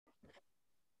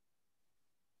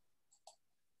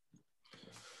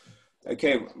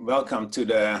Okay, welcome to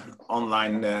the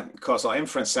online Causal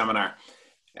Inference seminar.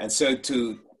 And so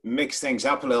to mix things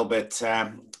up a little bit,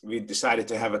 we decided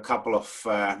to have a couple of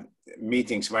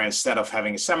meetings where instead of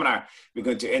having a seminar, we're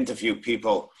going to interview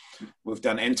people who've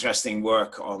done interesting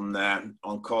work on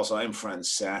causal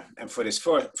inference. And for this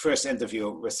first interview,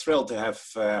 we're thrilled to have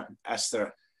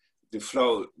Esther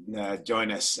Duflo join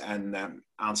us and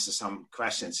answer some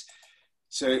questions.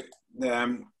 So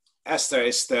Esther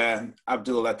is the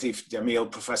Abdul Latif Jamil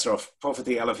Professor of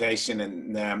Poverty Elevation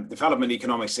and Development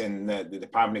Economics in the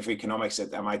Department of Economics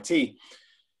at MIT.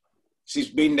 She's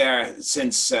been there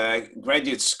since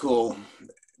graduate school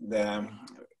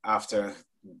after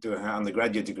doing her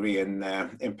undergraduate degree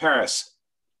in Paris.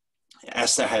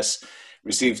 Esther has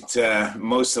received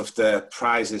most of the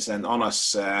prizes and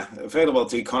honors available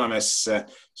to economists.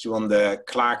 She won the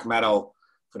Clark Medal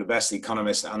for the best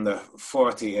economist under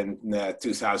 40 in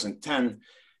 2010.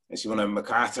 And she won a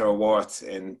MacArthur Award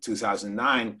in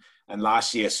 2009. And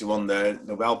last year she won the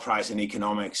Nobel Prize in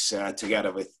Economics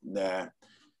together with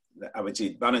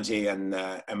Abhijit Banerjee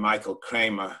and Michael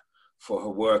Kramer for her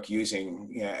work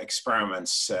using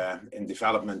experiments in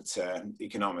development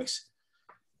economics.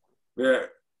 We're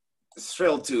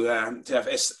thrilled to have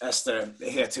Esther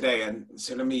here today. And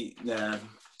so let me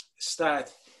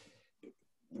start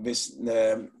with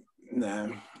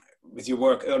your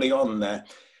work early on.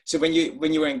 So when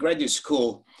you were in graduate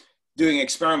school, doing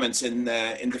experiments in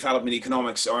development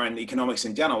economics or in economics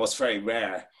in general was very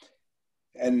rare.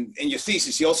 And in your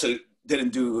thesis, you also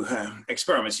didn't do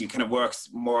experiments. You kind of worked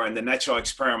more in the natural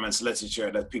experiments literature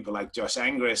that people like Josh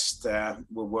Angrist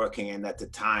were working in at the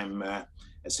time. And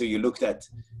so you looked at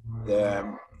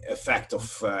the effect of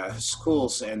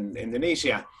schools in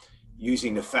Indonesia,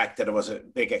 using the fact that there was a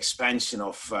big expansion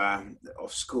of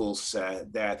schools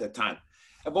there at the time.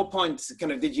 At what point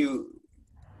kind of did you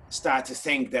start to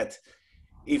think that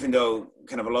even though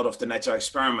kind of a lot of the natural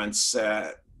experiments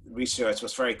research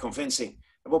was very convincing,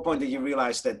 at what point did you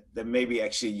realize that maybe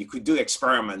actually you could do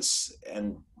experiments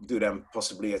and do them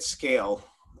possibly at scale?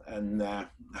 And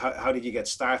how did you get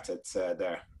started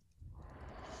there?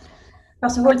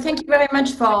 First of all, thank you very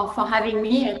much for having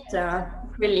me. It's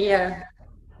really a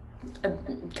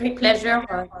great pleasure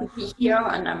to be here,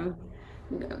 and I'm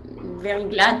very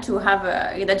glad to have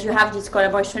that you have this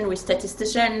collaboration with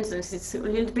statisticians. It's a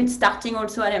little bit starting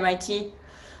also at MIT.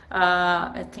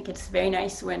 I think it's very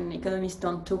nice when economists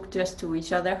don't talk just to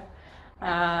each other,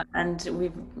 and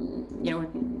we've,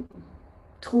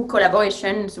 through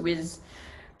collaborations with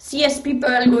CS people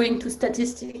going to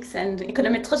statistics and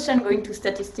econometricians going to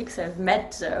statistics, I've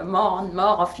met more and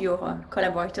more of your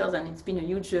collaborators, and it's been a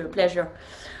huge pleasure.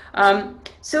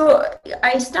 So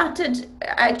I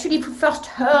actually first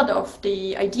heard of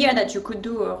the idea that you could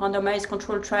do randomized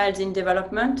controlled trials in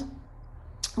development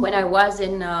when I was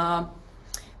in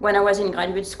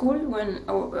graduate school,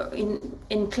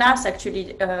 in class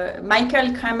actually.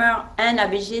 Michael Kramer and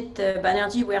Abhijit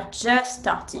Banerjee were just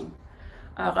starting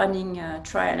running a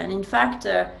trial, and in fact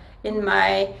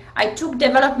I took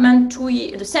development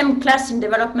the same class in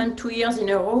development 2 years in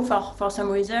a row for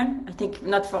some reason. I think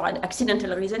not for an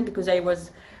accidental reason, because I was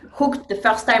hooked the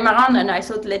first time around, and I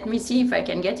thought, let me see if I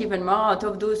can get even more out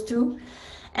of those two.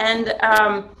 And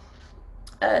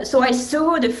so I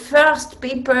saw the first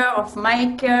paper of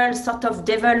Michael sort of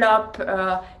develop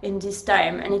in this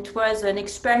time, and it was an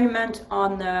experiment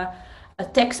on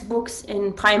textbooks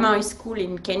in primary school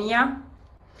in Kenya.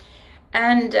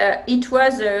 And it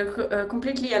was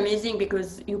completely amazing,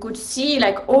 because you could see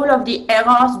like all of the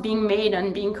errors being made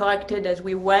and being corrected as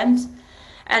we went.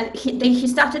 And he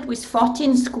started with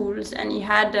 14 schools, and he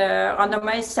had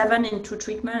randomized 7 into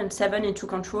treatment and 7 into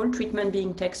control, treatment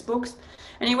being textbooks.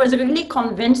 And he was really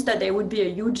convinced that there would be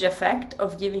a huge effect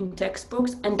of giving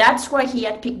textbooks. And that's why he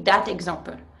had picked that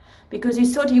example, because he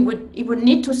thought he would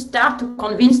need to start to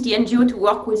convince the NGO to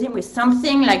work with him with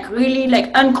something like really like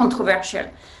uncontroversial.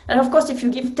 And of course, if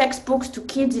you give textbooks to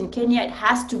kids in Kenya, it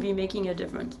has to be making a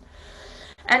difference.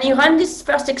 And he ran this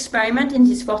first experiment in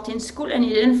this 14th school, and he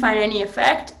didn't find any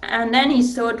effect. And then he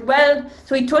thought, well,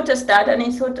 so he taught us that, and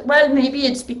he thought, well, maybe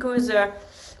it's because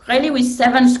really with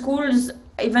 7 schools,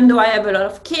 even though I have a lot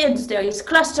of kids, there is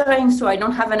clustering, so I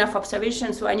don't have enough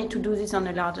observations, so I need to do this on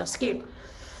a larger scale.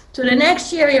 So the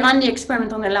next year, he ran the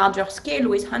experiment on a larger scale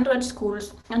with 100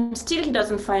 schools, and still he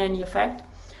doesn't find any effect.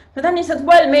 But then he said,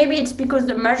 well, maybe it's because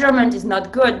the measurement is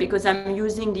not good, because I'm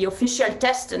using the official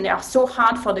test, and they are so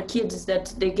hard for the kids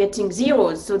that they're getting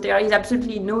zeros. So there is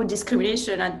absolutely no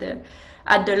discrimination at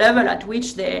at the level at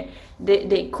which they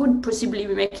could possibly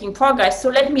be making progress. So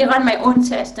let me run my own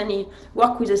test. And he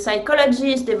worked with a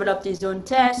psychologist, developed his own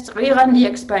test, rerun the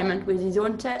experiment with his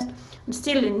own test, and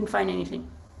still didn't find anything.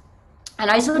 And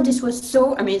I thought this was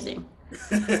so amazing.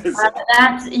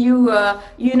 That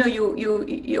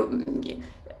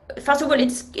first of all,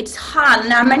 it's hard.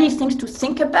 There are many things to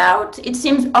think about. It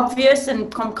seems obvious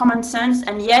and common sense,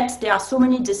 and yet there are so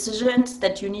many decisions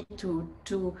that you need to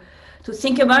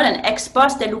think about. And ex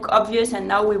post, they look obvious, and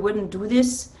now we wouldn't do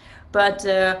this. But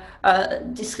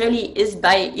this really is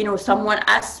by someone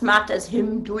as smart as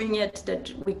him doing it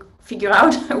that we figure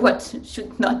out what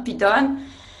should not be done.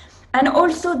 And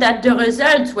also that the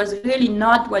result was really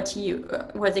not what he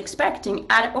was expecting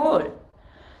at all.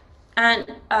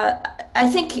 And I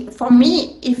think for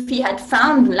me, if he had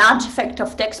found large effect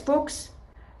of textbooks,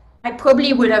 I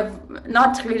probably would have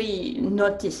not really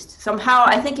noticed. Somehow,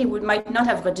 I think he might not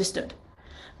have registered.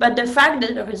 But the fact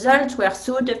that the results were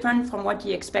so different from what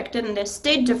he expected, and they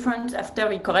stayed different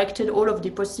after he corrected all of the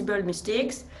possible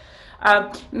mistakes,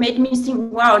 made me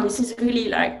think, wow, this is really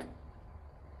like,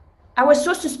 I was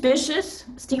so suspicious,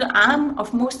 still am,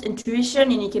 of most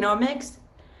intuition in economics,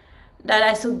 that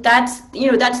I thought that's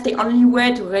the only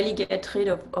way to really get rid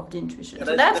of the intuition.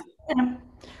 So that's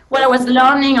what I was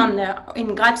learning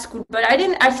in grad school, but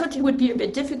I thought it would be a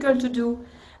bit difficult to do.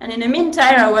 And in the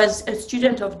meantime, I was a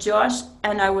student of Josh,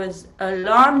 and I was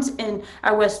learned, and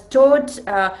I was taught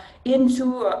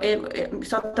into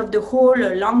sort of the whole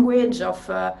language of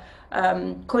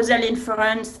causal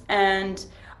inference and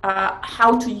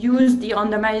how to use the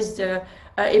randomized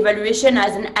evaluation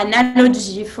as an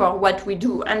analogy for what we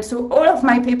do. And so all of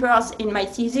my papers in my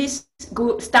thesis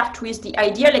start with the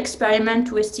ideal experiment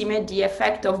to estimate the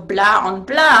effect of blah on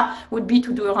blah would be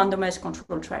to do a randomized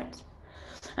controlled trials.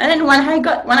 And then when I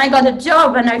got a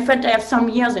job and I felt I have some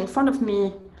years in front of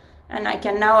me and I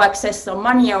can now access some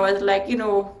money, I was like,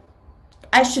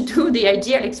 I should do the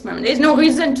ideal experiment. There's no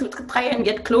reason to try and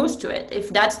get close to it. If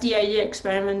that's the ideal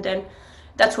experiment, then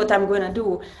that's what I'm going to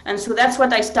do. And so that's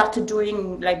what I started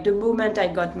doing, like the moment I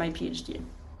got my PhD.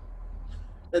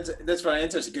 That's very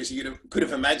interesting, because you could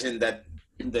have imagined that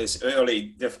those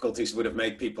early difficulties would have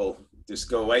made people just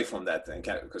go away from that, and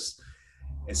because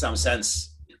in some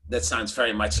sense that sounds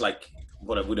very much like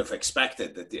what I would have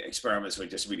expected, that the experiments were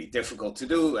just really difficult to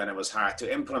do and it was hard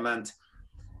to implement.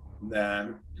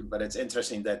 But it's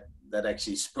interesting that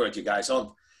actually spurred you guys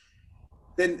on.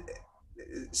 Then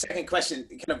second question,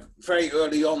 kind of very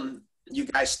early on, you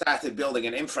guys started building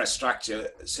an infrastructure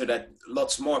so that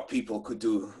lots more people could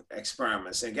do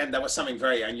experiments. And again, that was something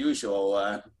very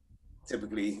unusual.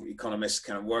 Typically, economists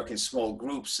kind of work in small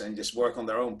groups and just work on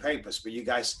their own papers. But you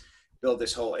guys built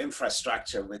this whole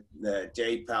infrastructure with the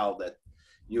JPAL that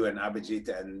you and Abhijit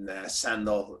and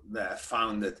Sandal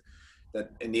founded,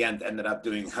 that in the end ended up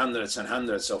doing hundreds and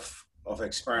hundreds of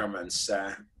experiments.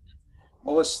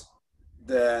 What was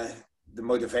the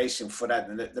motivation for that?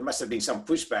 And there must have been some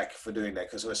pushback for doing that,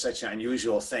 because it was such an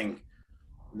unusual thing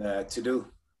to do.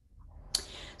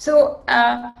 So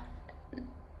at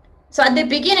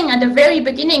the very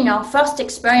beginning, our first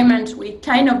experiment we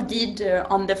kind of did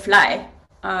on the fly.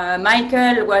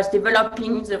 Michael was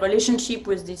developing the relationship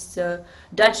with this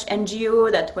Dutch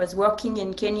NGO that was working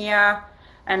in Kenya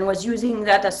and was using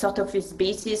that as sort of his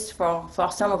basis for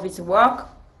some of his work,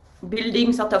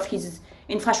 building sort of his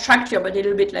infrastructure, but a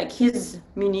little bit like his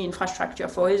mini infrastructure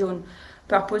for his own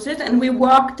purposes. And we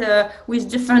worked with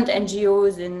different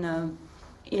NGOs in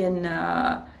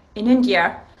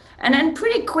India. And then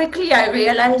pretty quickly I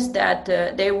realized that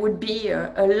there would be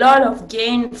a lot of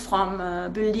gain from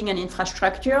building an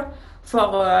infrastructure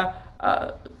for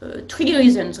three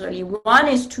reasons, really. One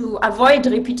is to avoid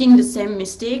repeating the same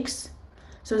mistakes.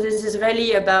 So this is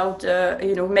really about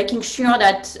making sure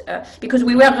that because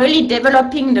we were really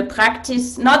developing the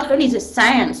practice, not really the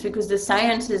science, because the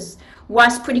science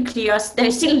was pretty clear.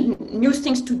 There's still new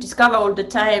things to discover all the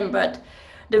time, but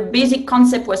the basic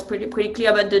concept was pretty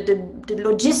clear. But the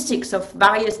logistics of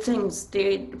various things,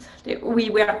 we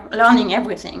were learning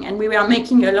everything, and we were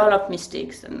making a lot of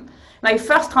mistakes. And my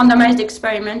first randomized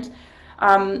experiment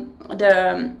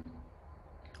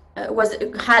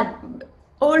had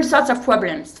all sorts of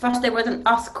problems. First there was an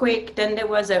earthquake, then there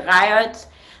was a riot.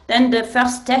 Then the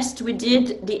first test we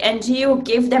did, the NGO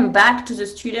gave them back to the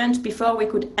students before we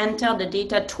could enter the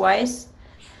data twice.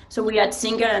 So we had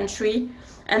single entry.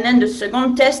 And then the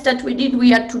second test that we did, we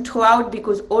had to throw out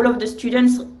because all of the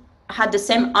students had the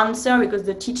same answer because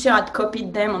the teacher had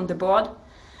copied them on the board.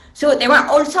 So there were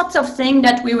all sorts of things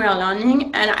that we were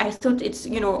learning, and I thought it's,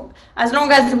 as long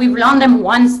as we've learned them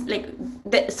once,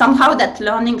 somehow that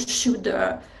learning should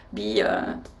be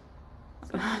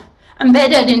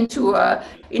embedded into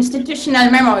institutional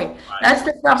memory. That's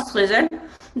the first reason.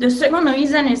 The second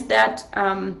reason is that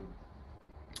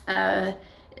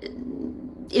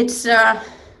it's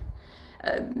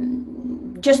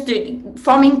just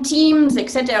forming teams,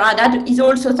 etc. That is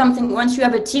also something, once you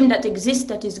have a team that exists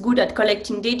that is good at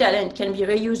collecting data, then it can be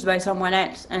reused by someone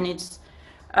else. And it's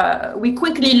we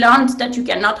quickly learned that you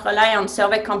cannot rely on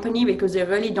survey company because they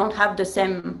really don't have the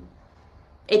same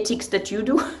ethics that you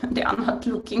do. They are not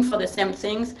looking for the same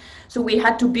things. So we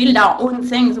had to build our own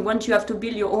things. Once you have to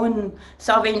build your own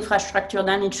survey infrastructure,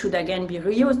 then it should again be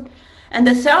reused. And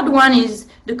the third one is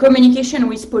the communication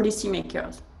with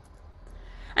policymakers.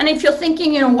 And if you're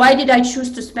thinking, why did I choose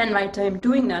to spend my time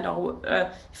doing that? Or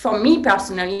for me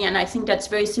personally, and I think that's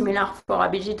very similar for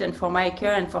Abhijit and for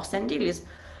Michael and for Sandil, is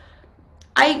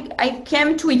I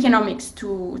came to economics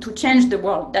to change the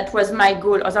world. That was my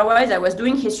goal. Otherwise, I was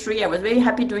doing history. I was very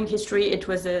happy doing history. It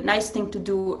was a nice thing to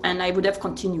do, and I would have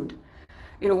continued.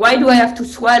 Why do I have to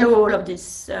swallow all of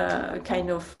this kind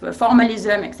of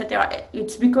formalism, etc.?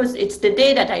 It's because it's the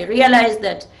day that I realized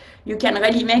that you can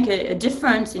really make a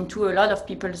difference into a lot of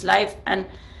people's life. And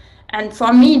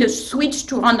for me, the switch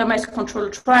to randomized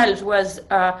controlled trials was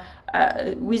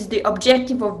with the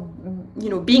objective of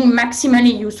being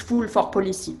maximally useful for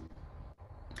policy.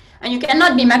 And you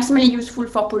cannot be maximally useful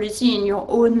for policy in your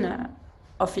own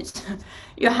office.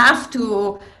 You have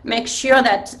to make sure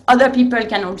that other people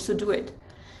can also do it.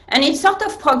 And it sort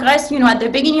of progressed, at the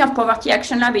beginning of Poverty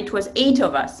Action Lab, it was 8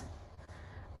 of us.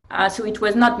 So it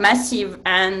was not massive.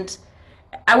 And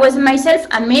I was myself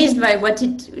amazed by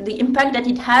the impact that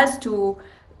it has to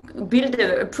build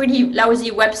a pretty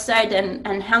lousy website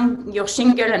and hang your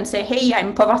shingle and say, hey,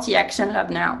 I'm Poverty Action Lab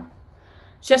now.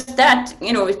 Just that,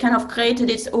 it kind of created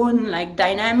its own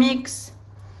dynamics.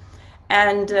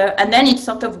 And then it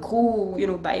sort of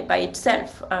grew, by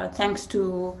itself, thanks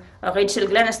to Rachel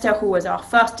Glenister, who was our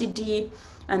first ED,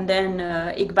 and then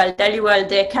Iqbal Dhaliwal.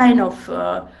 They kind of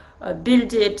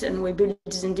built it, and we built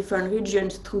it in different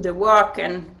regions through the work,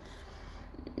 and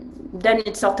then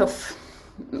it sort of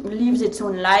lives its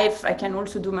own life. I can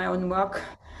also do my own work.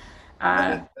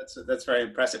 That's very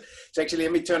impressive. So actually,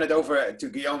 let me turn it over to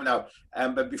Guillaume now.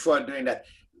 But before doing that,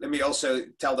 let me also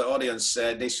tell the audience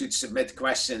they should submit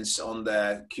questions on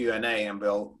the Q&A, and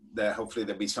hopefully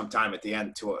there'll be some time at the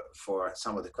end for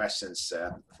some of the questions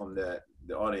from the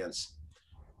audience.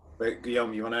 But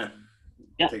Guillaume, you want to?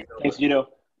 Yeah, thanks, Guido.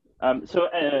 So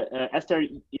Esther,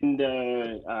 in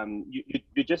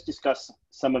you just discussed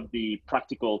some of the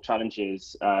practical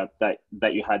challenges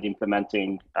that you had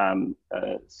implementing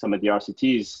some of the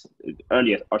RCTs,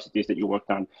 earlier RCTs that you worked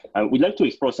on. We'd like to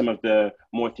explore some of the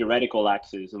more theoretical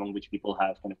axes along which people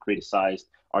have kind of criticized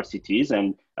RCTs,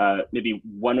 and maybe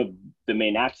one of the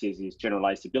main axes is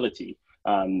generalizability.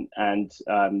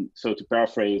 So to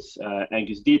paraphrase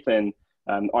Angus Deaton,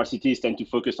 RCTs tend to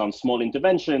focus on small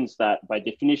interventions that, by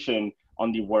definition,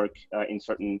 only work in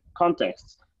certain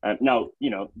contexts. Now,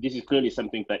 this is clearly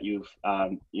something that you've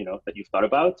thought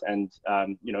about, and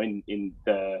in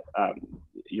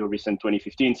your recent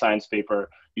 2015 science paper,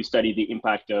 you studied the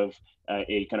impact of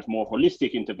a kind of more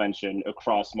holistic intervention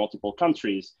across multiple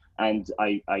countries. And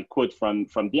I quote from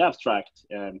the abstract.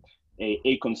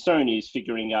 A concern is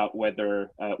figuring out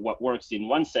whether what works in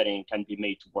one setting can be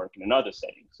made to work in another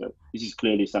setting. So this is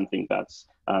clearly something that's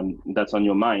on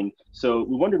your mind. So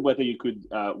we wondered whether you could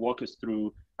walk us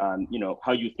through,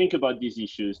 how you think about these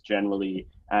issues generally,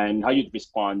 and how you'd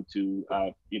respond to,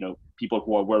 people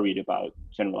who are worried about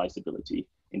generalizability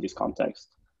in this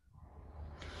context.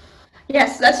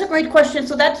 Yes, that's a great question.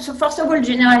 So first of all,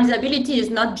 generalizability is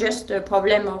not just a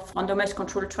problem of randomized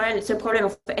controlled trial, it's a problem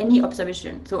of any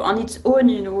observation. So on its own,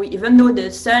 even though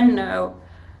the sun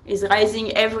is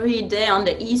rising every day on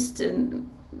the east,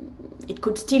 it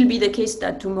could still be the case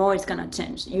that tomorrow it's going to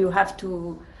change. You have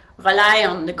to rely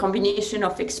on the combination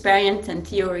of experience and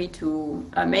theory to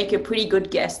make a pretty good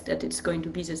guess that it's going to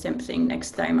be the same thing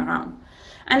next time around.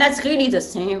 And that's really the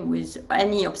same with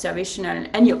any observation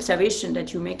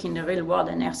that you make in the real world,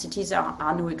 and RCTs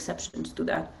are no exceptions to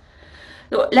that.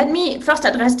 So let me first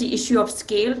address the issue of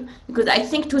scale, because I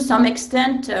think to some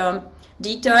extent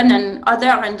Deaton and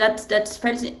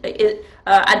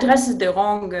addresses the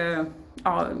wrong,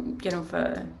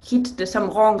 hit some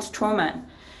wrong strawman,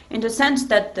 in the sense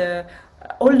that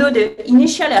although the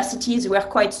initial RCTs were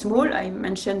quite small, I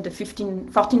mentioned the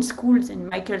 14 schools in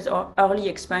Michael's early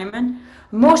experiment,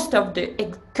 most of the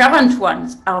current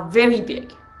ones are very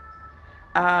big.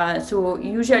 So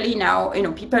usually now,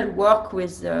 people work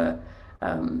with,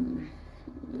 in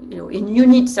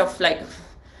units of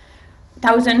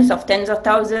thousands of tens of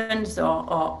thousands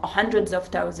or hundreds of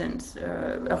thousands.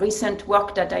 A recent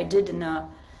work that I did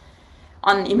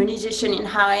on immunization in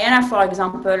Haryana, for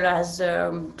example, has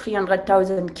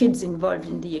 300,000 kids involved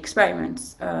in the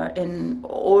experiments in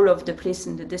all of the places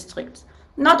in the district.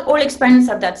 Not all experiments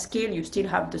have that scale, you still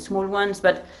have the small ones,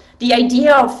 but the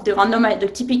idea of the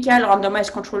typical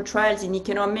randomized control trials in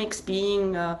economics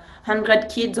being 100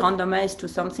 kids randomized to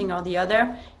something or the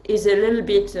other is a little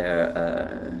bit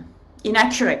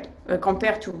inaccurate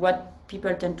compared to what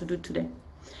people tend to do today.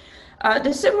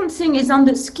 The second thing is on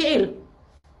the scale.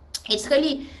 It's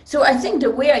really, so I think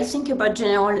the way I think about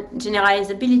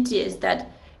generalizability is that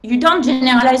you don't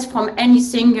generalize from any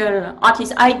single, at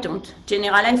least I don't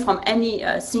generalize from any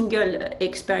single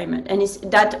experiment. And it's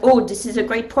that, oh, this is a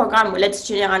great program, well, let's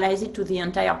generalize it to the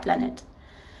entire planet.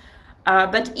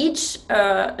 But each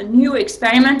new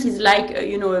experiment is like,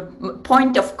 a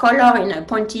point of color in a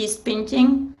pointillist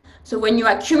painting. So when you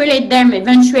accumulate them,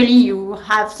 eventually you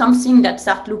have something that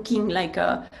starts looking like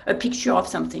a picture of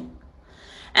something.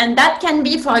 And that can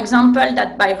be, for example,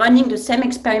 that by running the same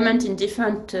experiment in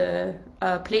different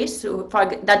places, so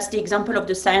that's the example of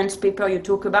the science paper you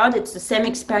talk about, it's the same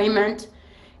experiment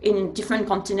in different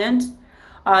continents.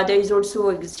 There is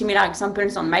also similar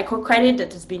examples on microcredit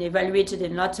that has been evaluated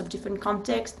in lots of different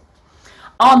contexts.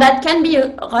 Or that can be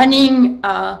running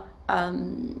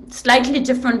slightly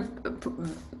different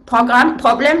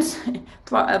programs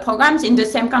in the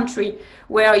same country,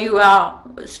 where you are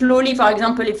slowly, for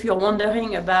example, if you're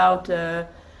wondering about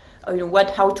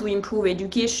how to improve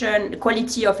education, the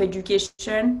quality of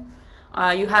education,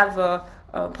 you have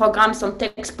programs on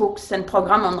textbooks and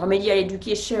programs on remedial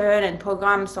education and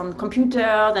programs on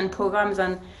computers and programs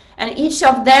and each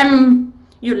of them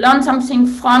you learn something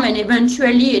from, and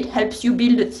eventually it helps you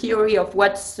build a theory of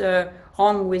what's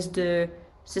wrong with the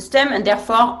system and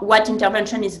therefore what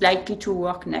intervention is likely to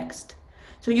work next.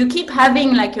 So you keep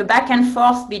having like a back and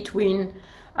forth between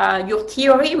your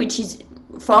theory, which is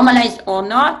formalized or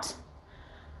not,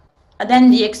 and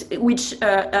then which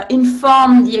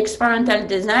inform the experimental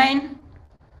design,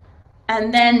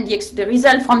 and then the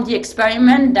result from the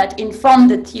experiment that inform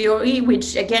the theory,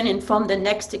 which again inform the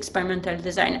next experimental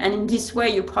design. And in this way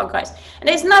you progress. And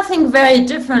there's nothing very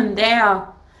different there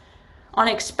on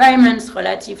experiments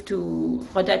relative to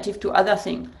other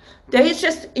things. There is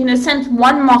just, in a sense,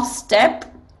 one more step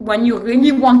when you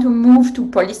really want to move to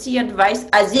policy advice,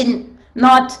 as in,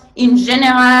 not in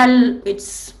general,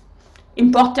 it's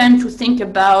important to think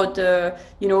about,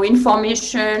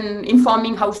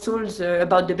 informing households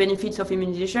about the benefits of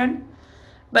immunization.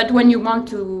 But when you want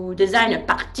to design a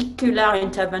particular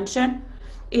intervention,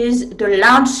 is the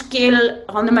large-scale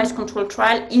randomized control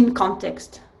trial in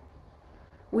context,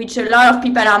 which a lot of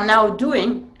people are now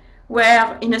doing,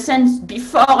 where, in a sense,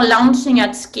 before launching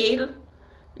at scale,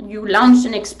 you launch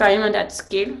an experiment at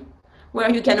scale, where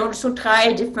you can also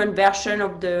try different versions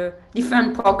of the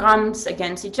different programs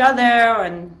against each other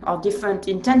or different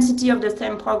intensity of the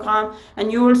same program.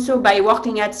 And you also, by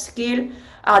working at scale,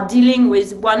 are dealing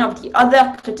with one of the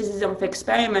other criticisms of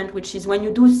experiment, which is when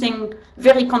you do things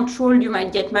very controlled, you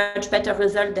might get much better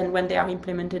results than when they are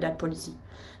implemented at policy.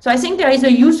 So I think there is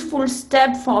a useful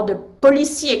step for the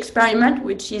policy experiment,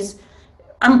 which is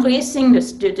embracing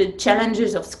the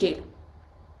challenges of scale.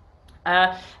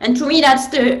 And to me, that's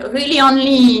the really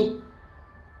only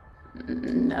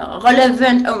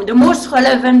relevant, the most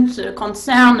relevant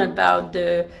concern about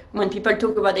when people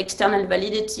talk about external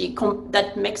validity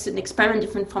that makes an experiment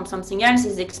different from something else,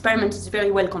 is the experiment is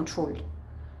very well controlled,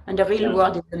 and the real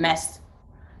world is a mess.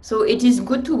 So it is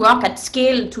good to work at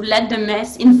scale to let the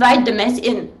mess, invite the mess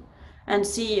in, and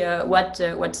see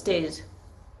what stays.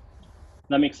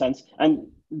 That makes sense. And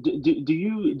do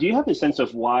you have a sense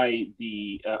of why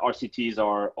the RCTs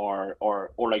are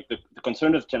like the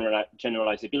concern of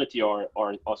generalizability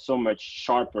are so much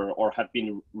sharper, or have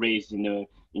been raised in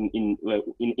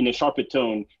a sharper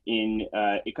tone in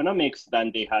economics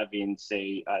than they have in,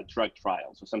 say, drug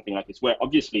trials or something like this, where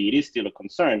obviously it is still a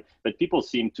concern, but people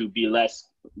seem to be less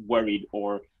worried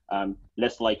or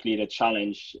less likely to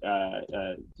challenge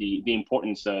the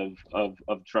importance of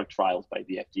drug trials by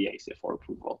the FDA, say, for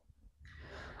approval?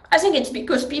 I think it's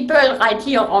because people,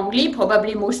 rightly or wrongly,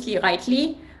 probably mostly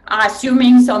rightly, are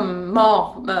assuming some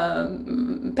more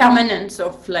permanence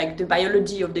of like the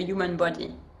biology of the human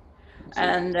body.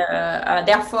 And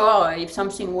therefore, if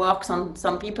something works on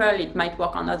some people, it might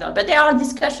work on others. But there are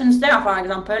discussions there. For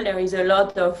example, there is a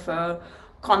lot of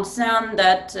concern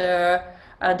that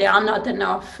there are not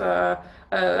enough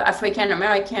African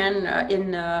American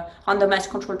in randomized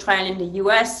control trial in the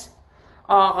US.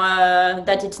 or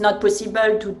that it's not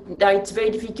possible to, that it's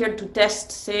very difficult to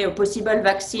test, say, a possible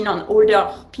vaccine on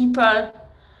older people,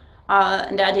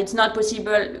 and that it's not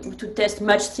possible to test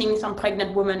much things on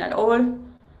pregnant women at all.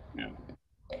 Yeah.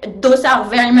 Those are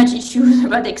very much issues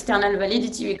about external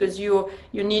validity, because you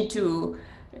need to,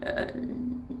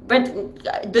 but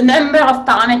the number of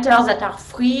parameters that are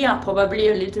free are probably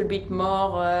a little bit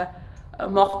more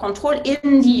controlled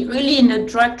really in the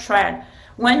drug trial.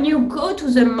 When you go to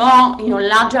the more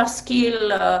larger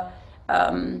scale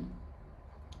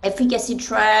efficacy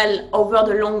trial over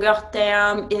the longer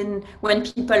term, when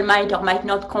people might or might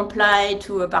not comply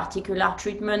to a particular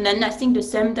treatment, then I think the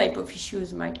same type of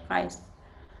issues might rise.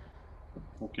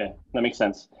 Okay, that makes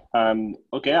sense.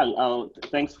 Okay, I'll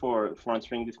thanks for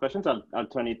answering these questions. I'll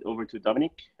turn it over to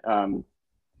Dominic.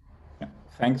 Yeah,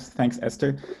 thanks,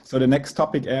 Esther. So the next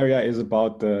topic area is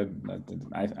about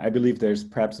I believe there's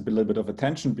perhaps a little bit of a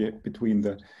tension between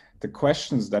the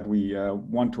questions that we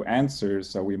want to answer.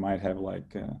 So we might have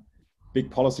like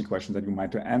big policy questions that we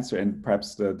might answer, and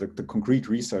perhaps the concrete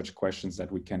research questions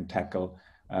that we can tackle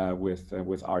with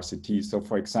RCT. So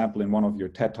for example, in one of your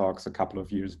TED Talks a couple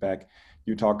of years back,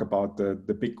 you talk about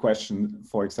the big question,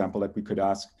 for example, that we could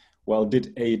ask, well,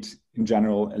 did aid in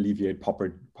general alleviate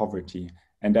poverty?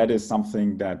 And that is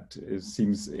something that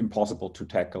seems impossible to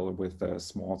tackle with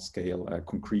small scale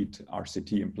concrete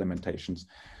RCT implementations.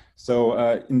 So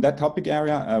in that topic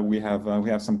area, we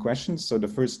have some questions. So the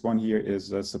first one here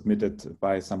is submitted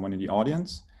by someone in the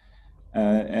audience.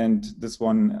 And this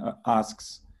one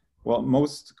asks, well,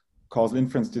 most causal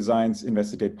inference designs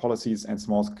investigate policies and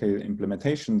small scale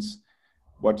implementations,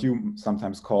 what you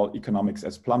sometimes call economics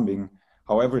as plumbing.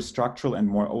 However, structural and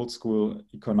more old school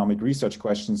economic research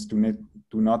questions do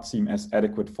not seem as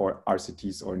adequate for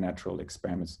RCTs or natural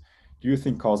experiments. Do you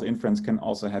think causal inference can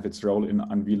also have its role in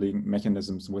unveiling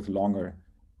mechanisms with long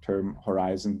time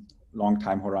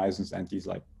horizons, and these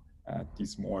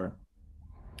more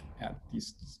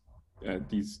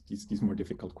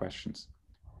difficult questions?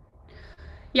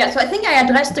 Yeah, so I think I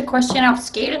addressed the question of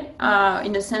scale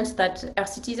in the sense that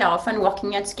RCTs are often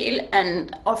working at scale,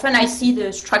 and often I see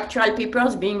the structural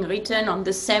papers being written on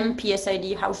the same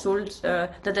PSID households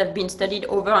that have been studied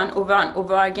over and over and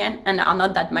over again and are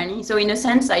not that many. So in a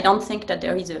sense, I don't think that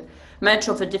there is much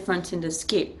of a difference in the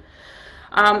scale.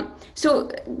 So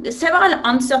several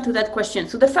answers to that question.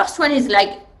 So the first one is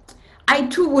like, I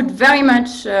too would very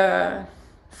much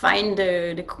find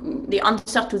the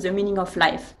answer to the meaning of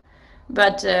life.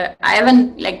 But I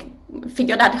haven't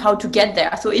figured out how to get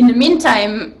there. So in the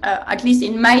meantime, at least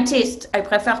in my taste, I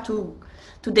prefer to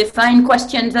define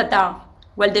questions that are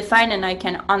well defined and I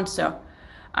can answer.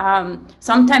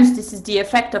 Sometimes this is the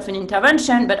effect of an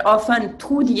intervention, but often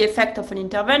through the effect of an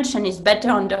intervention is better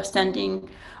understanding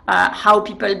how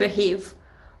people behave,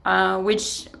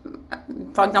 which,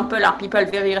 for example, are people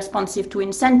very responsive to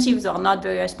incentives or not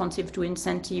very responsive to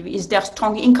incentive? Is there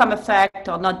strong income effect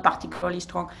or not particularly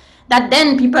strong? That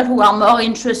then people who are more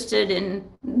interested in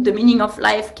the meaning of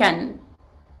life can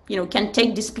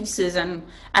take these pieces and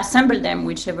assemble them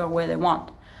whichever way they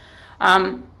want.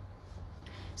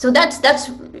 So that's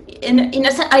in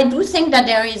a sense, I do think that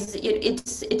there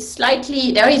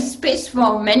is space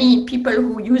for many people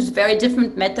who use very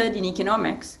different methods in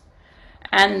economics,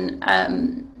 and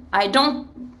I don't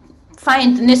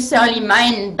find necessarily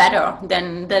mine better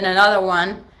than another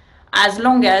one, as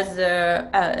long as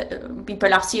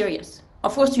people are serious.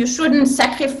 Of course, you shouldn't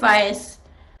sacrifice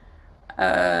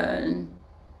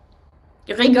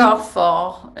rigor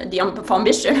for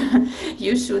ambition.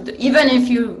 You should, even if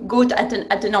you go at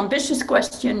an ambitious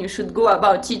question, you should go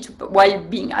about it while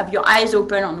have your eyes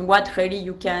open on what really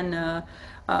you can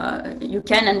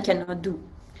and cannot do.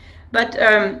 But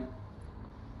I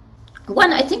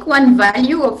think one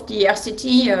value of the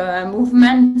RCT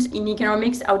movement in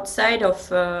economics outside of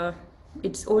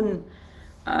its own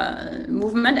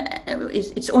movement,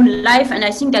 its own life, and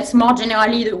I think that's more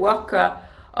generally the work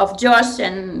of Josh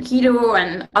and Guido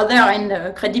and others in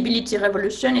the credibility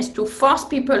revolution, is to force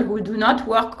people who do not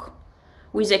work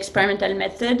with experimental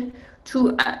method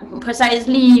to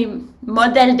precisely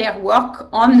model their work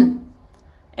on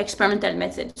experimental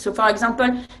method. So for example,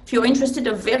 if you're interested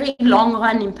in a very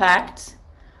long-run impact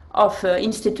of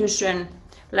institution,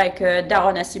 like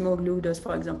Daron Acemoglu does,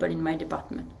 for example, in my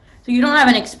department. So you don't have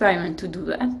an experiment to do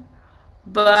that,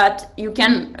 but you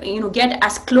can get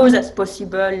as close as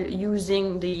possible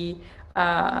using the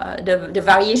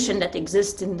variation that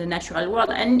exists in the natural world,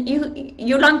 and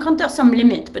you'll encounter some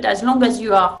limit, but as long as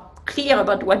you are clear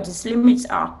about what these limits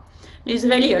are, there's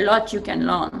really a lot you can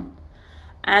learn.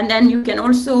 And then you can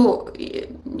also,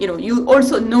 you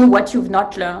also know what you've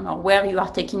not learned or where you are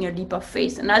taking a leap of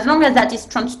faith. And as long as that is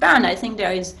transparent, I think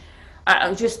there is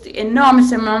just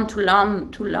enormous amount to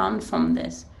learn from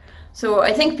this. So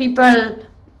I think people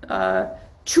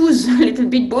choose a little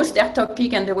bit both their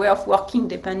topic and the way of working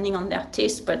depending on their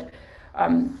taste, but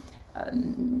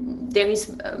there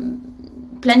is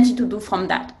plenty to do from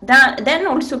that. Then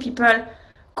also people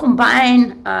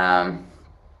combine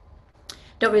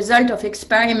the result of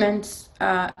experiments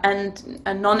and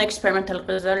a non-experimental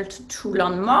result to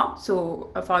learn more.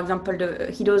 So, for example,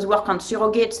 he does work on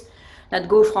surrogates that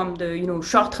go from the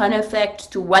short-run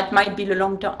effect to what might be the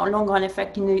long-run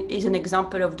effect is an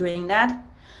example of doing that.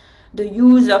 The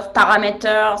use of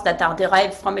parameters that are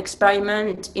derived from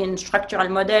experiment in structural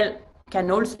model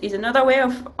is another way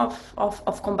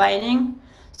of combining.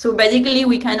 So basically,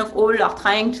 we kind of all are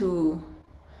trying to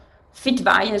fit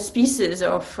various pieces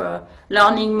of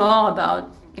learning more about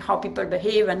how people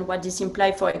behave and what this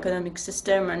implies for economic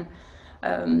system. And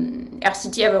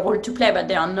RCT have a role to play, but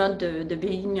they are not the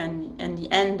beginning and the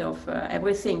end of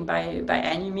everything by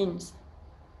any means.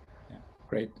 Yeah,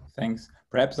 great, thanks.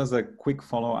 Perhaps as a quick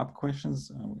follow-up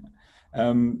questions.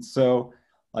 So,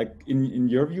 like in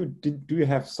your view, do you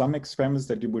have some experiments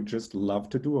that you would just love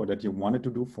to do or that you wanted to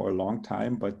do for a long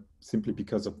time, but simply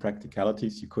because of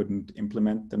practicalities you couldn't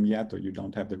implement them yet, or you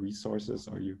don't have the resources,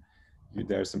 or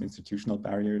there are some institutional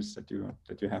barriers that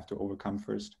you have to overcome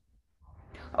first?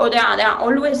 Oh, there are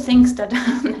always things that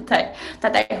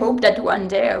that I hope that one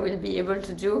day I will be able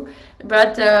to do,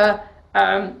 but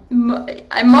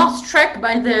I'm more struck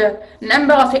by the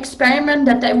number of experiments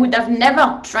that I would have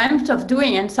never dreamt of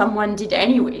doing and someone did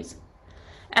anyways.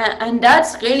 And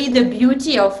that's really the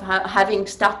beauty of having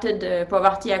started the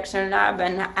Poverty Action Lab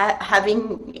and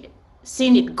having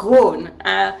seen it grown,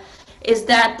 is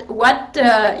that what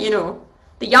the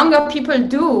younger people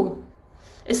do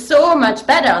is so much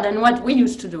better than what we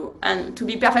used to do. And to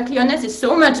be perfectly honest, it's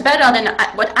so much better than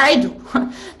what I do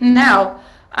now,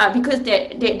 because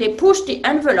they push the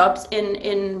envelopes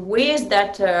in ways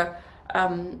that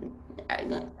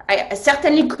I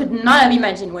certainly could not have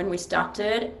imagined when we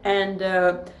started, and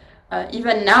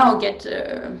even now get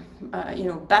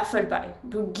baffled by.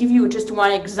 To give you just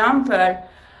one example,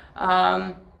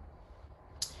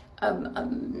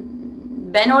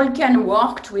 Ben Olken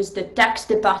worked with the tax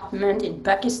department in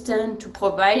Pakistan to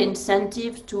provide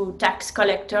incentives to tax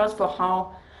collectors for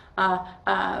how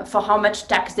much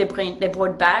tax they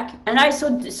brought back, and I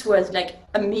thought this was like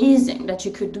amazing that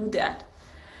you could do that.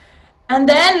 And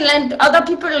then other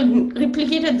people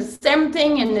replicated the same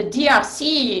thing in the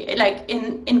DRC, like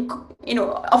in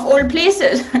of all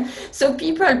places. So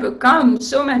people become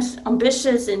so much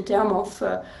ambitious in terms of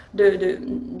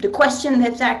the question they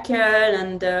tackle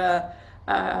and the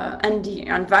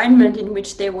environment in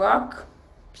which they work.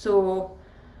 So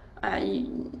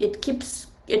it keeps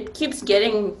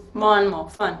getting more and more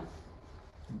fun.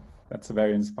 That's a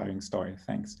very inspiring story.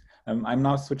 Thanks. I'm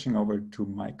now switching over to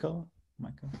Michael.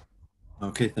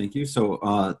 Okay, thank you. So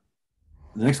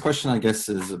the next question, I guess,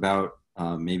 is about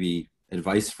maybe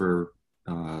advice for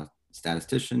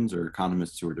statisticians or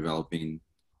economists who are developing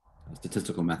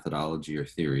statistical methodology or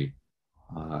theory.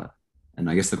 And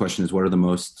I guess the question is, what are the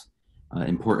most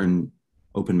important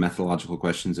open methodological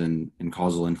questions in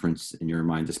causal inference in your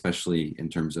mind, especially in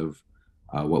terms of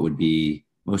what would be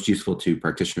most useful to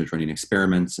practitioners running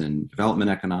experiments in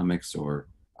development economics or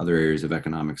other areas of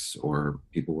economics, or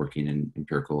people working in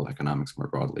empirical economics more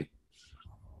broadly?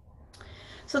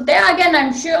 So there again,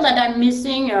 I'm sure that I'm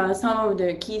missing some of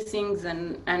the key things,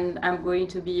 and I'm going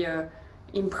to be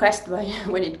impressed by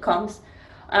when it comes.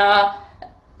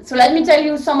 So let me tell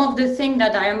you some of the things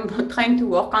that I am trying to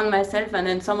work on myself, and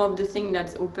then some of the things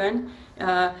that's open.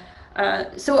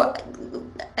 So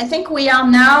I think we are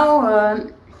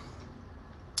now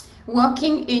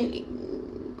working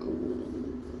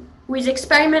with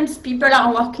experiments. People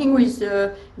are working with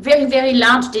very, very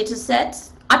large data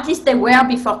sets. At least they were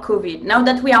before COVID. Now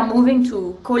that we are moving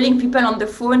to calling people on the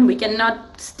phone, we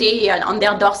cannot stay on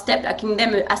their doorstep asking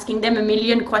them a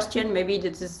million questions. Maybe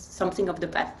this is something of the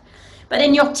past. But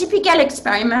in your typical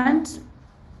experiment,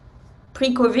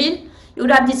 pre-COVID, you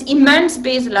would have this immense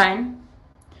baseline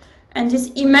and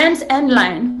this immense end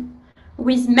line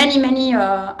with many, many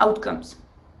outcomes.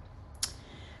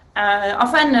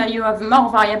 Often you have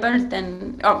more variables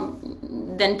than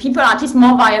people, at least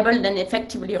more variable than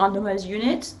effectively randomized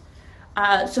units.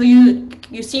 So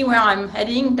you see where I'm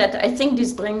heading, that I think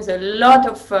this brings a lot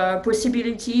of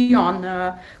possibility on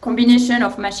combination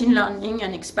of machine learning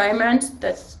and experiments.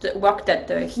 That's the work that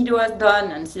Hido has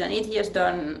done and Silaniti has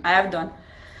done, I have done.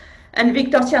 and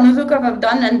Viktor Chernozukov have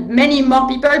done, and many more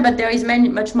people, but there is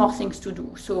much more things to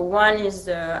do. So one is,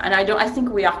 and I think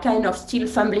we are kind of still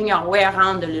fumbling our way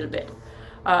around a little bit.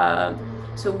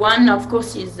 So one, of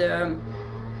course, is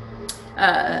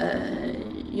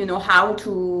you know, how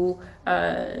to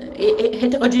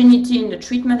heterogeneity in the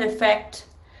treatment effect.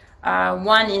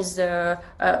 One is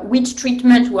which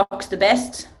treatment works the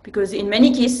best, because in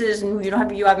many cases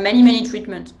you have many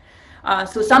treatments.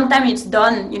 So sometimes it's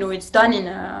done, you know, it's done in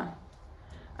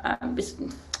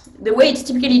the way it's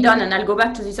typically done, and I'll go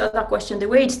back to this other question, the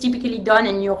way it's typically done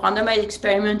in your randomized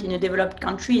experiment in a developed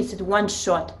country is at one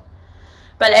shot.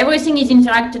 But everything is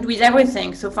interacted with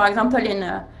everything. So for example, in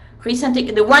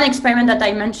the one experiment that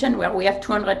I mentioned where we have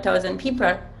 200,000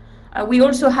 people, we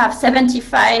also have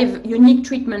 75 unique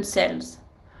treatment cells.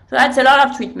 So that's a lot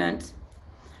of treatment.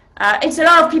 It's a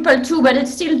lot of people too, but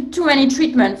it's still too many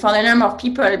treatment for the number of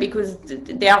people because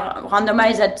they are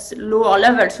randomized at lower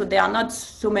levels, so there are not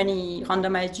so many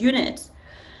randomized units.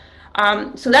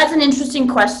 So that's an interesting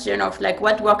question of like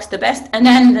what works the best. And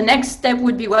then the next step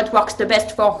would be what works the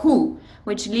best for who,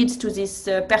 which leads to this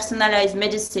personalized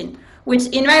medicine, which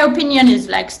in my opinion is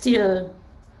like still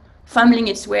fumbling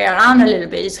its way around a little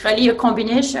bit. It's really a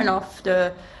combination of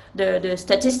the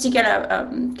statistical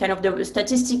kind of the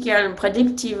statistical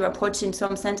predictive approach in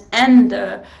some sense and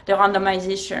the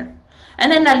randomization.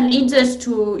 And then that leads us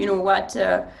to, you know, what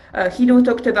Hilo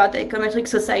talked about, the econometric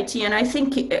society, and I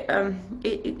think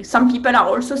some people are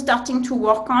also starting to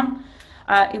work on,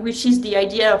 which is the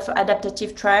idea of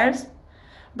adaptative trials.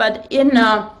 But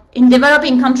in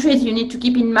developing countries, you need to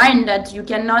keep in mind that you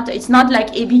cannot, it's not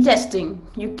like A/B testing.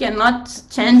 You cannot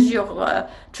change your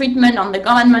treatment on the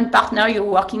government partner you're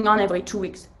working on every 2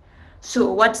 weeks.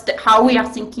 So how we are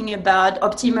thinking about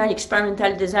optimal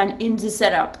experimental design in this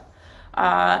setup,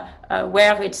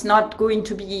 where it's not going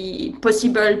to be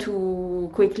possible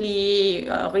to quickly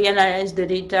reanalyze the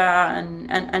data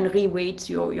and reweight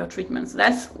your treatments. So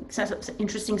that's an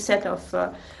interesting set of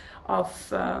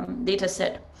data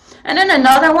set. And then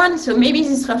another one, so maybe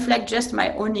this reflects just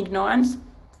my own ignorance,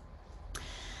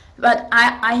 but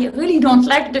I really don't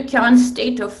like the current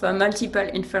state of multiple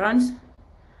inference,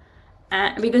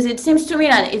 because it seems to me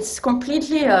that it's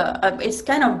completely, it's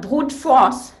kind of brute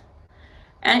force.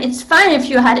 And it's fine if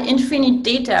you had infinite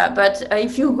data, but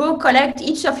if you go collect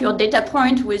each of your data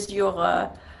points with your,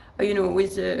 you know,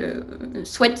 with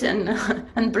sweat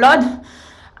and blood,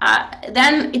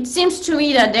 then it seems to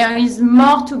me that there is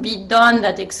more to be done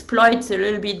that exploits a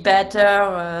little bit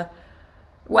better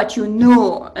what you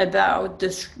know about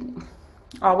this,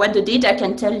 or what the data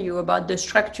can tell you about the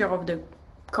structure of the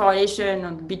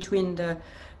correlation between the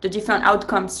different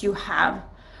outcomes you have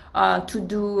to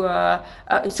do.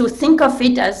 So think of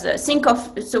it as,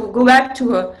 so go back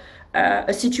to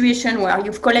a situation where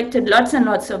you've collected lots and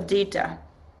lots of data,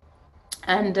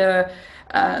 and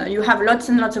you have lots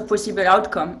and lots of possible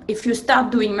outcomes. If you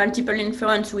start doing multiple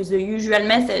inference with the usual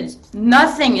methods,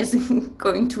 nothing is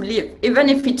going to live, even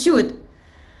if it should.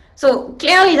 So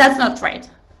clearly that's not right.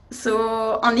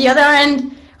 So on the other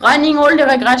hand, running all the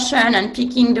regression and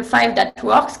picking the 5 that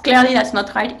works, clearly that's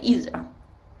not right either.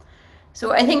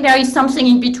 So I think there is something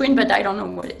in between, but I don't know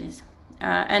what it is.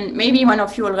 And maybe one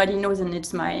of you already knows, and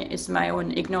it's my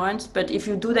own ignorance. But if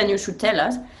you do, then you should tell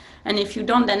us. And if you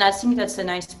don't, then I think that's a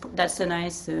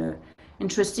nice,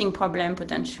 interesting problem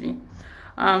potentially.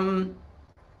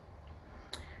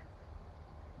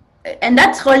 And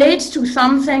that relates to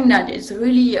something that is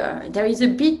really there is a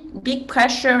big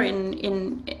pressure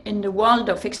in the world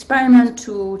of experiment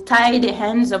to tie the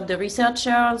hands of the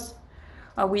researchers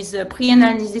with a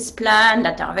pre-analysis plan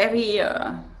that are very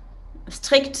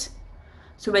strict.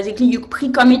 So basically, you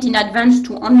pre-commit in advance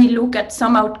to only look at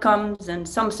some outcomes and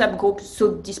some subgroups,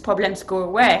 so these problems go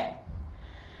away.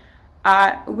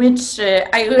 Which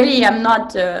I really am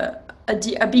not a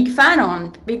big fan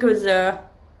on, because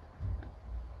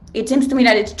it seems to me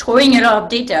that it's throwing a lot of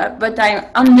data, but I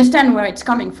understand where it's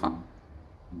coming from.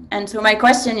 And so my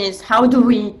question is, how do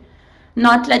we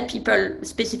not let people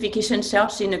specification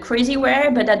search in a crazy way,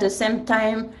 but at the same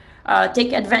time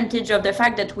take advantage of the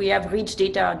fact that we have rich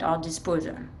data at our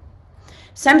disposal?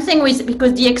 Same thing with,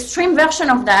 because the extreme version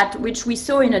of that, which we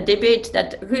saw in a debate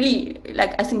that really,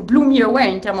 like, I think blew me away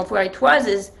in terms of where it was,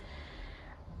 is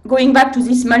going back to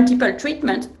this multiple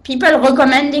treatment, people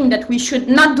recommending that we should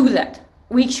not do that.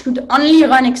 We should only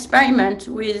run experiment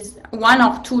with 1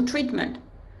 or 2 treatment,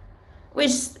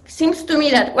 which seems to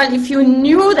me that, well, if you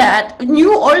knew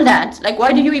all that, like,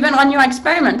 why do you even run your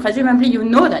experiment? Presumably you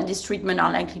know that these treatments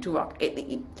are likely to work.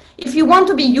 If you want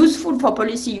to be useful for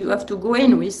policy, you have to go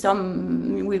in with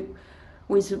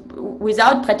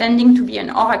without pretending to be an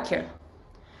oracle.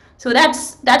 So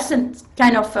that's a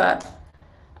kind of, but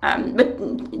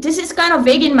this is kind of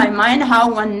vague in my mind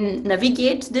how one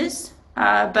navigates this,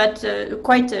 but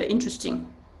quite interesting.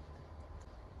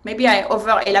 Maybe I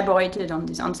over-elaborated on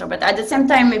this answer, but at the same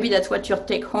time, maybe that's what you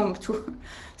take home to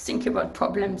think about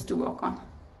problems to work on.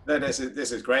 No, this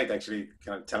is great, actually,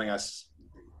 kind of telling us,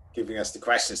 giving us the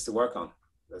questions to work on.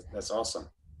 That's awesome.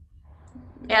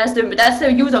 Yes, that's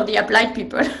the use of the applied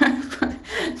people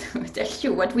to tell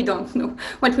you what we don't know,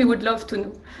 what we would love to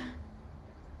know.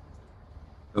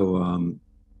 So,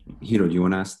 Hiro, do you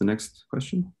want to ask the next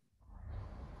question?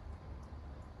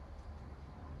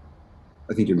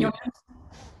 I think you're muted.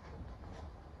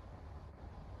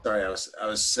 Sorry, I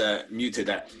was muted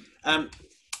there.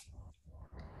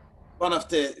 One of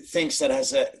the things that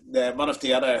has one of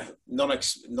the other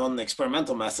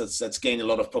non-experimental methods that's gained a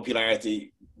lot of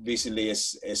popularity recently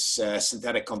is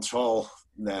synthetic control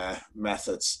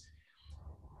methods.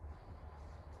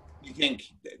 Do you think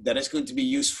that is going to be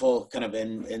useful kind of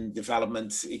in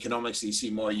development economics? Do you see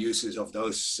more uses of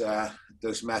those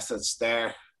methods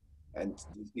there, and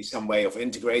see some way of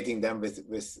integrating them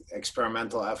with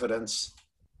experimental evidence?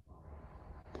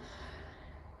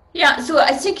 Yeah, so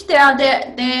I think they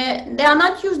are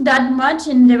not used that much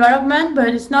in development, but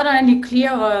it's not really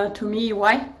clear to me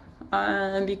why,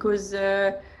 because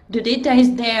the data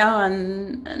is there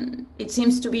and it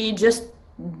seems to be just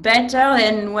better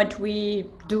than what we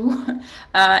do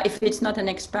if it's not an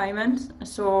experiment.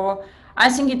 So I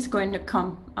think it's going to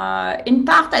come. In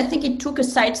part, I think it took a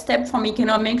sidestep from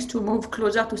economics to move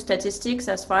closer to statistics,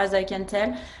 as far as I can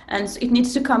tell, and it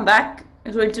needs to come back.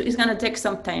 It's going to take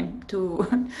some time to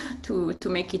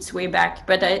make its way back,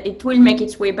 but it will make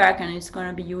its way back, and it's going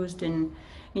to be used in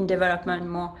development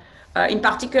more. In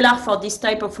particular, for this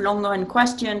type of long-run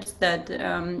questions that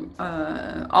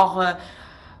are,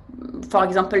 for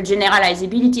example,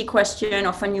 generalizability question.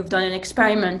 Often you've done an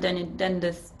experiment, and then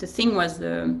the thing was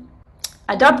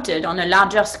adopted on a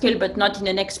larger scale, but not in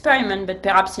an experiment, but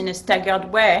perhaps in a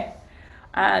staggered way.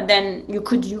 Then you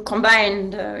could you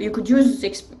kind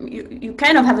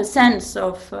of have a sense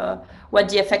of what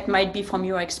the effect might be from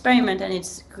your experiment, and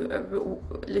it's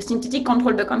the synthetic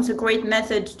control becomes a great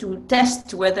method to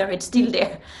test whether it's still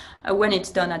there when it's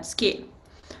done at scale.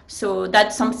 So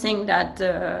that's something that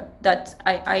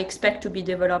I expect to be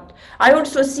developed. I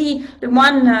also see the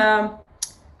one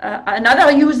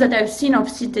another use that I've seen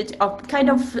of kind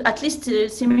of at least a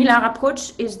similar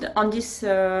approach is on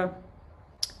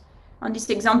this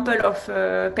example of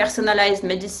personalized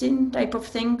medicine type of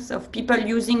things, of people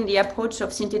using the approach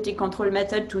of synthetic control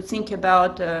method to think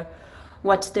about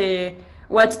what's the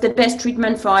best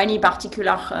treatment for any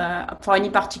particular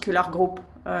group.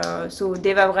 So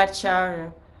Deva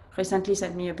Vracha recently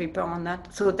sent me a paper on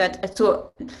that. So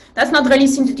that's not really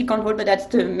synthetic control, but that's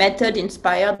the method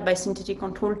inspired by synthetic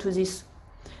control to this.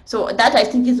 So that I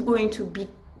think is going to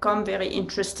become very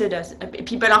interested as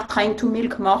people are trying to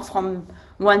milk more from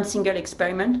one single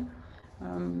experiment.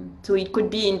 So it could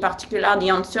be in particular the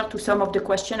answer to some of the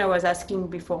questions I was asking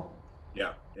before.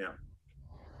 Yeah. Yeah.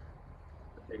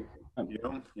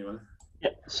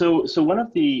 So one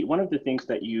of the points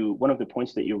that you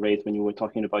raised when you were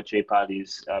talking about JPAD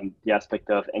is the aspect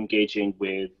of engaging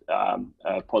with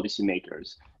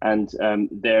policymakers, and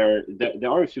there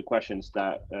are a few questions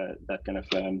that kind of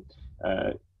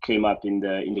came up in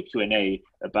the Q&A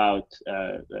about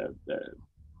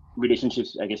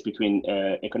relationships, I guess, between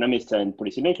economists and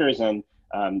policymakers, and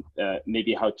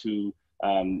maybe how to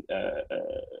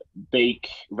bake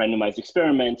randomized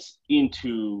experiments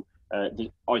into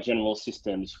our general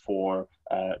systems for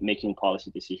making policy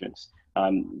decisions.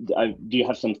 Do you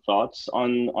have some thoughts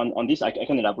on this? I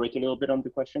can elaborate a little bit on the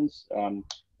questions,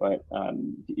 but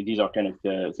these are kind of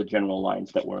the general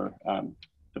lines that were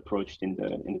approached in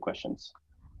the questions.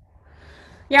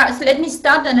 Yeah, so let me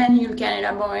start, and then you can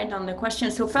elaborate on the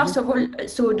question. So first of all,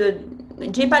 so the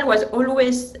JPAL was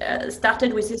always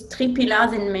started with these three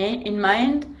pillars in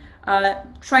mind: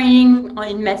 training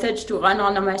in methods to run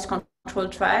randomized control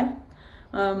trial,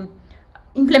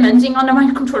 implementing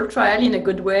randomized control trial in a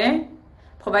good way,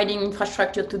 providing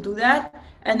infrastructure to do that,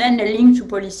 and then a link to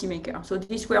policymakers. So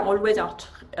these were always our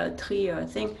three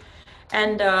things.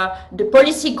 And the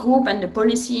policy group and the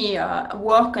policy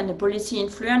work and the policy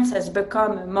influence has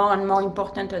become more and more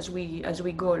important as we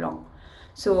go along.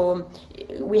 So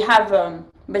we have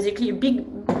basically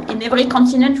in every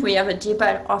continent we have a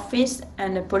JPAL office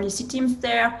and the policy teams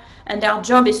there, and their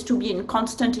job is to be in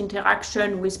constant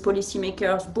interaction with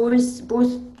policymakers, both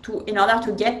in order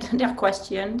to get their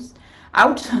questions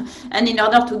out and in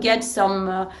order to get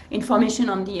some information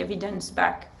on the evidence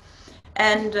back.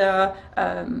 And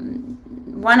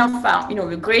one of our,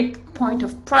 the great point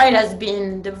of pride has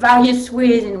been the various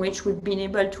ways in which we've been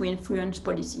able to influence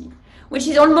policy, which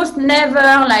is almost never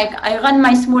like I run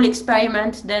my small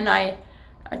experiment, then I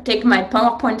take my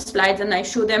PowerPoint slides and I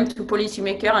show them to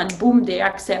policymakers, and boom, they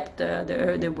accept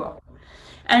the work.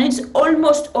 And it's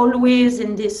almost always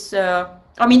in this,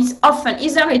 it's often,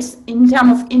 either it's in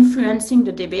terms of influencing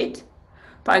the debate.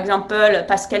 For example,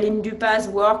 Pascaline Dupas'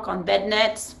 work on bed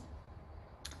nets,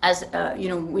 as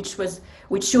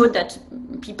which showed that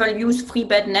people use free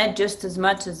bed net just as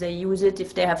much as they use it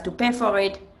if they have to pay for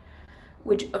it,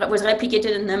 which was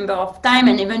replicated a number of times,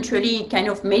 and eventually kind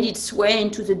of made its way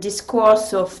into the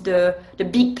discourse of the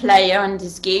big player in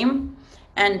this game,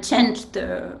 and changed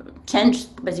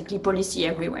basically policy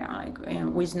everywhere.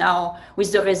 With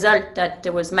the result that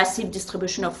there was massive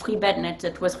distribution of free bed net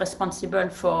that was responsible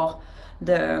for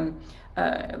the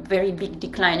very big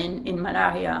decline in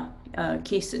malaria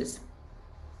cases.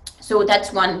 So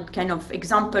that's one kind of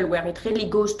example where it really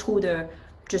goes through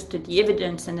just the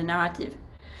evidence and the narrative.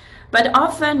 But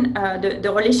often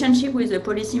the relationship with the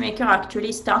policymaker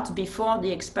actually starts before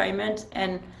the experiment,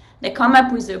 and they come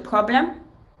up with a problem,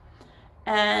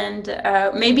 and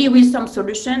maybe with some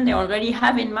solution they already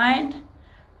have in mind,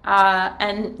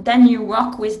 and then you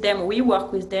work with them, we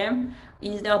work with them,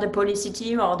 either the policy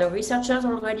team or the researchers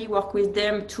already work with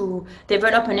them to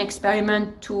develop an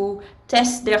experiment to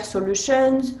test their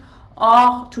solutions,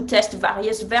 or to test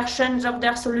various versions of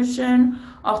their solution,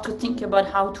 or to think about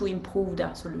how to improve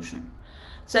their solution,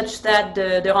 such that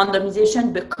the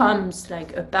randomization becomes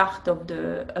like a part of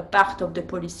the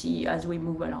policy as we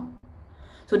move along.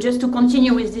 So just to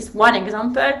continue with this one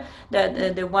example,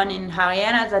 the one in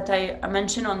Haryana that I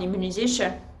mentioned on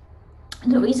immunization,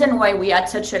 the reason why we had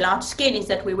such a large scale is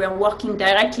that we were working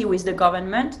directly with the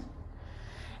government,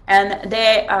 and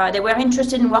they were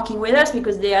interested in working with us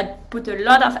because they had put a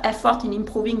lot of effort in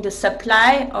improving the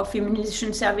supply of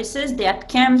immunization services. They had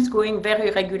camps going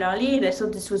very regularly. They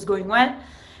thought this was going well,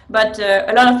 but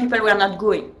a lot of people were not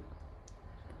going.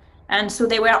 And so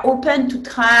they were open to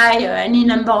try any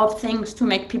number of things to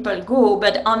make people go,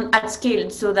 but at scale,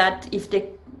 so that if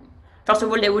first of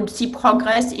all, they would see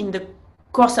progress in the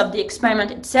course of the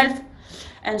experiment itself,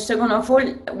 and second of all,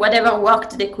 whatever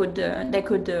worked, they could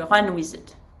run with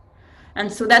it. And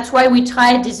so that's why we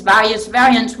tried these various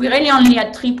variants. We really only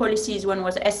had 3 policies. One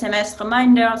was SMS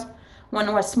reminders,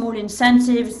 one was small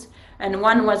incentives, and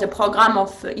one was a program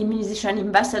of immunization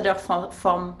ambassador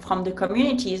from the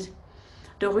communities.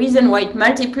 The reason why it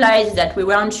multiplies is that we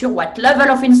weren't sure what level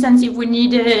of incentive we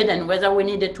needed and whether we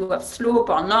needed to have slope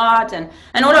or not. And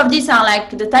all of these are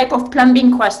like the type of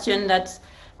plumbing question that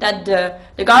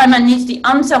the government needs the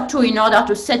answer to in order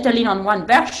to settle in on one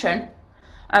version.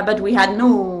 But we had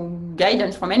no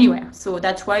guidance from anywhere. So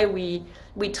that's why we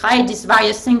tried these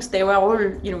various things. They were all,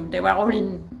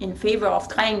 in favor of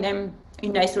trying them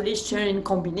in isolation, in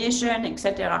combination,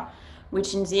 etc.,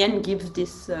 which in the end gives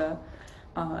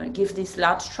these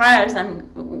large trials, and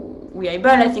we are able,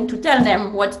 I think, to tell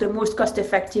them what's the most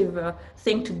cost-effective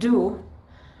thing to do,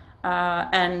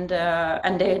 and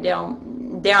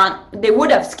they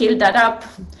would have scaled that up,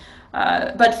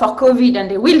 but for COVID, and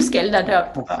they will scale that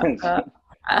up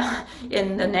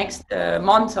in the next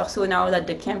month or so now that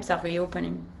the camps are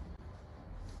reopening.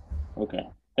 Okay,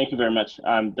 thank you very much.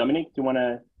 Dominic, do you want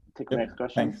to take the next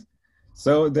question? Thanks.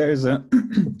 So there's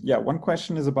one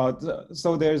question is about,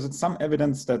 so there's some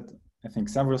evidence that I think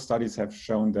several studies have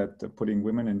shown that putting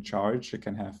women in charge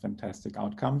can have fantastic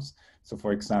outcomes. So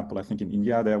for example, I think in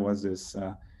India, there was this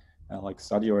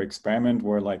study or experiment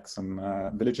where some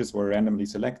villages were randomly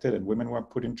selected and women were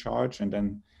put in charge, and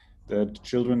then the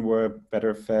children were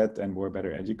better fed and were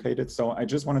better educated. So I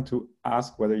just wanted to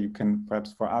ask whether you can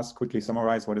perhaps for us quickly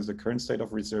summarize what is the current state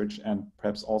of research, and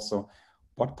perhaps also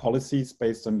what policies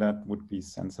based on that would be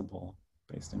sensible,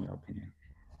 based on your opinion?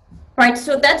 Right,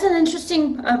 so that's an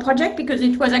interesting project, because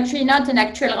it was actually not an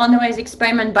actual randomized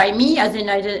experiment by me, as in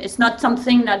it's not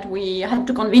something that we had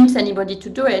to convince anybody to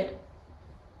do it.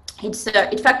 It's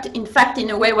in fact, in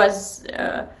a way, was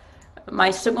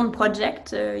my second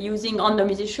project using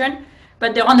randomization,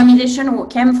 but the randomization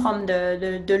came from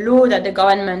the law that the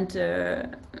government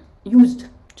used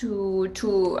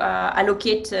to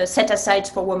allocate set-asides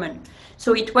for women.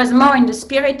 So it was more in the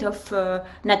spirit of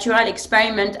natural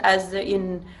experiment, as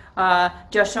in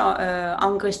Josh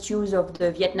Angre's use of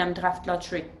the Vietnam draft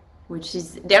lottery, which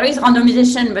is, there is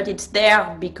randomization, but it's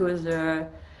there because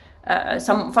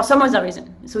for some other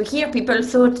reason. So here people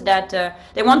thought that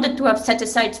they wanted to have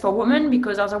set-asides for women,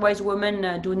 because otherwise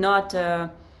women do not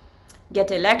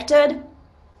get elected,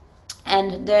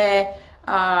 and they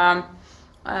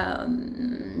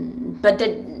but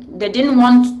they didn't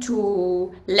want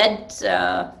to let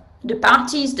the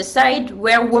parties decide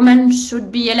where women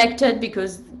should be elected,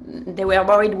 because they were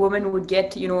worried women would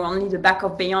get, only the back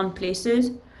of beyond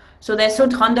places. So they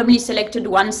thought randomly selected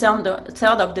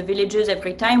 1/3 of the villages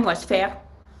every time was fair,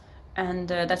 and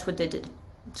that's what they did.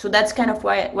 So that's kind of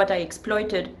what I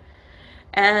exploited,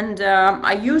 and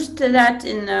I used that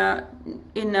in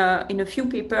a few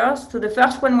papers. So the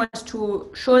first one was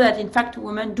to show that in fact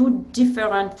women do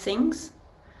different things.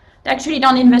 They actually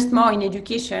don't invest more in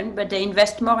education, but they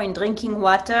invest more in drinking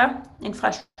water,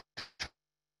 infrastructure,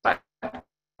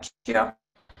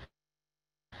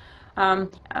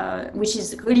 which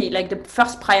is really like the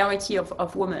first priority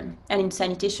of women, and in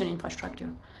sanitation infrastructure.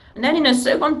 And then in a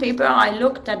second paper, I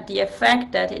looked at the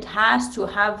effect that it has to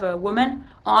have women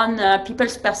on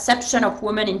people's perception of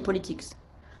women in politics.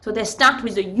 So they start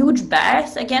with a huge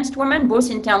bias against women,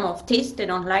 both in terms of taste, they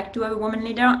don't like to have a woman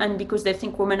leader, and because they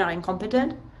think women are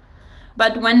incompetent.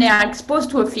 But when they are exposed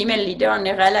to a female leader and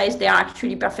they realize they are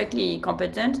actually perfectly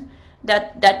competent,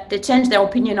 that they change their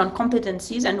opinion on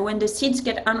competencies, and when the seats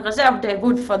get unreserved, they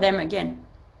vote for them again.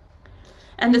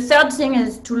 And the third thing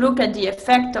is to look at the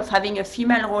effect of having a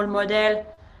female role model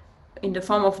in the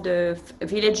form of the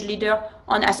village leader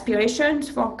on aspirations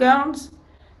for girls.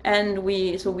 And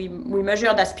we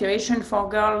measured aspiration for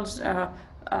girls,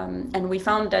 and we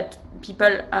found that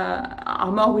people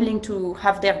are more willing to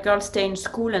have their girls stay in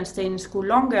school and stay in school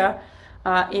longer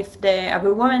if they have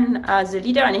a woman as a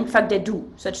leader, and in fact they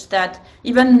do, such that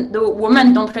even though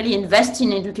women don't really invest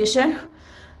in education,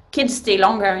 kids stay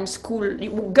longer in school,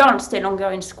 girls stay longer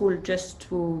in school just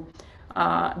to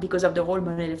because of the role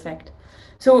model effect.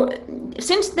 So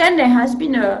since then, there has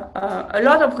been a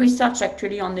lot of research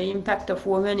actually on the impact of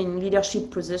women in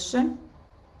leadership position,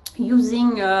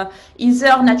 using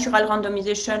either natural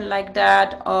randomization like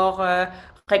that, or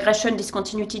regression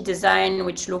discontinuity design,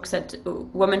 which looks at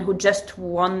women who just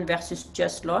won versus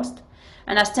just lost,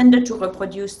 and has tended to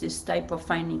reproduce this type of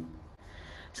finding.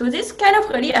 So this kind of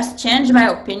really has changed my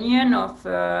opinion of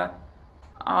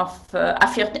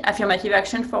affirmative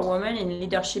action for women in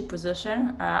leadership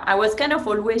position. I was kind of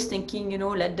always thinking,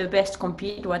 let the best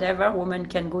compete, whatever, women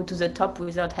can go to the top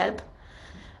without help.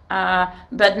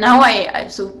 But now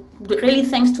so really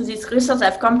thanks to this research,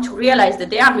 I've come to realize that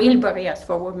there are real barriers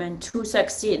for women to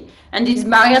succeed. And these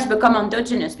barriers become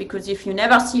endogenous, because if you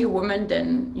never see a woman,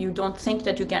 then you don't think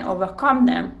that you can overcome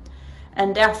them.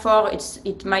 And therefore,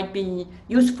 it might be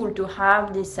useful to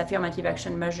have these affirmative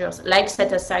action measures, like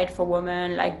set aside for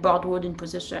women, like board voting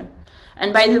position.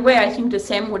 And by the way, I think the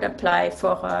same would apply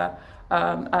for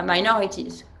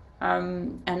minorities.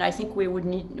 And I think we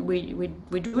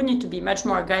do need to be much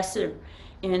more aggressive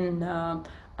in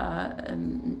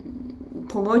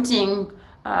promoting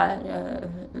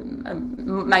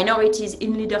minorities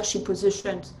in leadership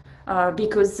positions,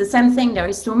 because the same thing, there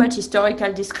is so much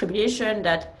historical discrimination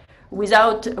that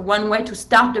without one way to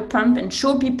start the pump and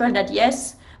show people that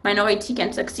yes, minority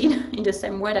can succeed in the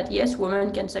same way that yes,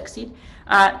 women can succeed,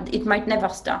 it might never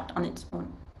start on its own.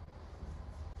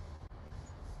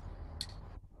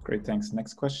 Great, thanks.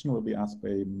 Next question will be asked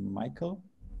by Michael.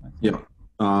 Yeah.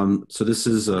 So this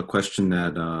is a question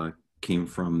that came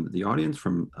from the audience,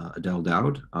 from Adele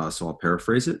Dowd. So I'll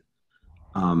paraphrase it.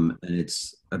 And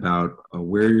it's about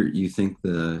where you think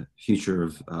the future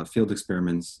of field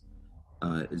experiments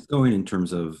is going in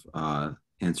terms of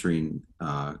answering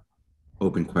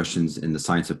open questions in the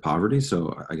science of poverty.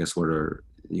 So I guess what are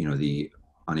the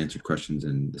unanswered questions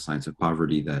in the science of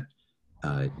poverty that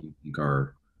you think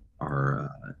are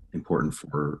important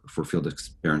for field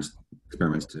experiments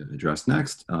to address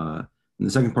next? And the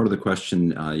second part of the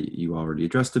question you already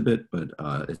addressed a bit, but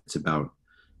it's about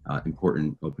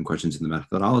important open questions in the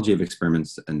methodology of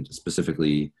experiments, and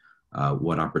specifically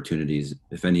what opportunities,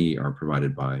 if any, are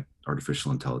provided by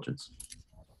artificial intelligence.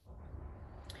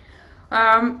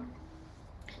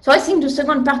 So I think the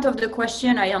second part of the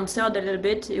question I answered a little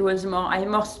bit. It was I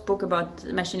more spoke about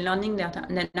machine learning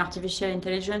than artificial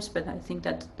intelligence, but I think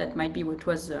that might be what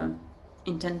was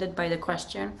intended by the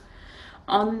question.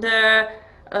 On the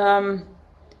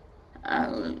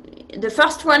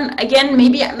first one, again,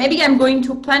 maybe I'm going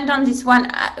to punt on this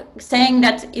one, saying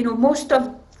that most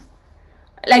of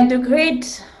the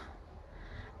great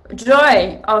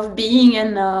joy of being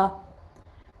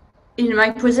in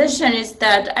my position is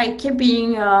that I keep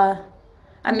being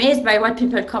amazed by what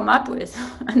people come up with,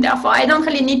 and therefore I don't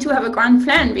really need to have a grand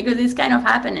plan, because it's kind of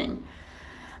happening.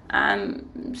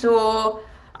 So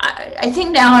I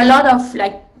think there are a lot of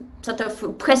sort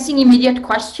of pressing immediate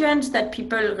questions that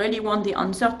people really want the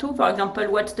answer to. For example,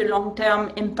 what's the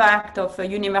long-term impact of a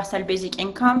universal basic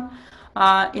income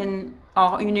in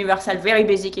our universal very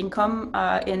basic income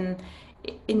in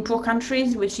poor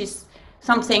countries, which is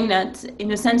something that,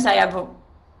 in a sense,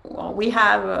 we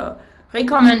have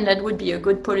recommend that would be a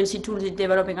good policy tool in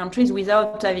developing countries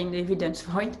without having the evidence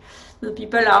for it. The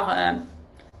people are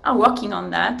working on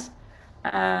that.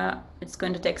 It's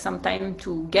going to take some time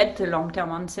to get the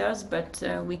long-term answers, but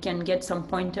we can get some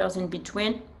pointers in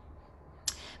between.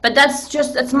 But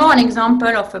that's more an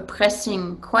example of a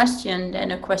pressing question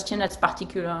than a question that's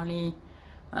particularly,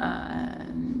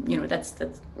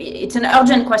 it's an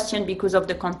urgent question because of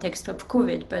the context of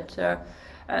COVID, but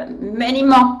many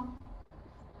more.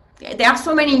 There are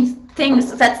so many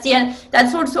things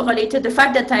that's also related. The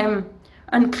fact that I'm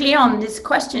unclear on this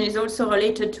question is also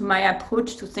related to my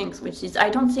approach to things, which is I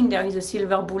don't think there is a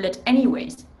silver bullet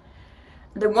anyways.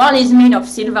 The world is made of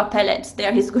silver pellets.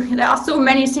 There are so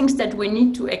many things that we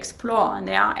need to explore, and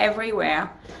they are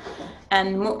everywhere.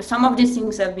 And some of these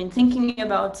things I've been thinking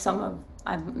about, some of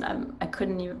I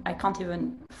can't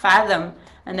even fathom.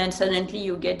 And then suddenly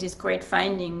you get these great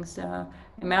findings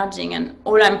emerging, and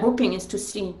all I'm hoping is to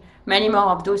see many more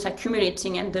of those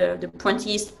accumulating, and the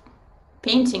pointy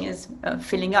painting is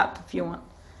filling up, if you want.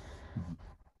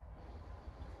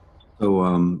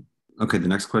 So, okay, the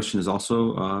next question is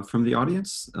also from the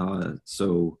audience.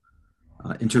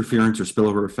 Interference or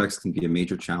spillover effects can be a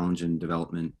major challenge in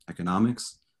development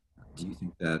economics. Do you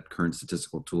think that current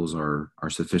statistical tools are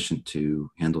sufficient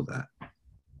to handle that?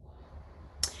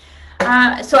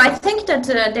 So I think that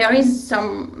there is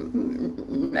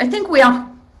some, I think we are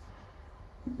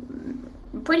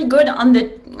pretty good on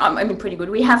pretty good.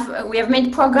 We have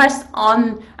made progress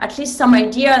on at least some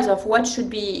ideas of what should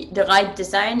be the right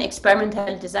design,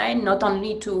 experimental design, not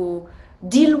only to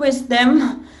deal with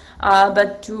them,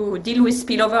 but to deal with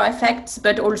spillover effects,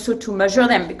 but also to measure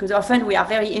them, because often we are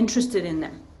very interested in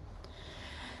them.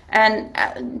 And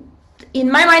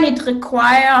in my mind, it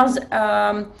requires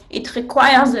an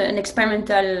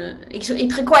experimental.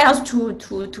 It requires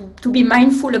to be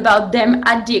mindful about them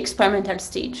at the experimental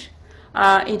stage.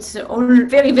 It's all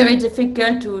very, very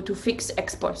difficult to fix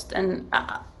ex post, and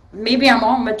maybe I'm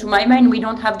wrong, but to my mind, we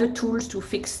don't have the tools to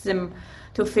fix them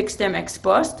ex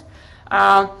post.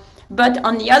 But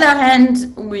on the other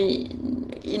hand,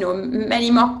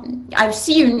 many more. I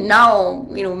see now,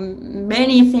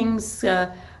 many things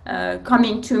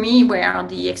coming to me where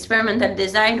the experimental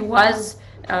design was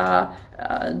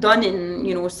done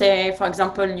in, say, for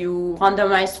example, you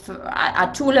randomize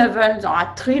at 2 levels or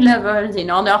at 3 levels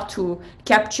in order to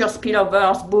capture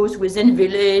spillovers both within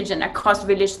village and across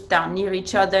villages that are near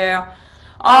each other.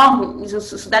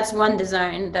 So that's one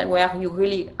design where you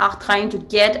really are trying to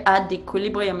get at the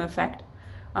equilibrium effect.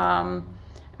 I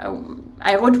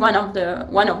wrote one of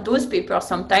those papers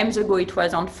some time ago. It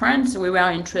was on France. We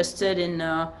were interested in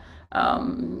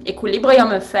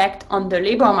equilibrium effect on the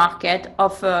labor market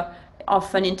of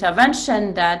an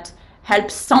intervention that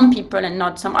helps some people and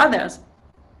not some others.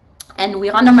 And we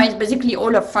randomized basically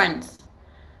all of France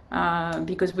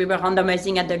because we were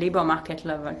randomizing at the labor market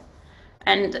level.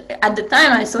 And at the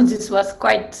time, I thought this was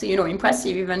quite,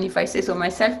 impressive, even if I say so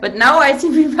myself. But now I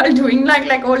see people doing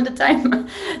like all the time.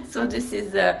 So this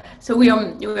is so we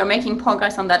are making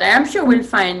progress on that. And I'm sure we'll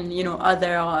find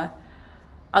other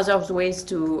ways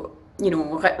to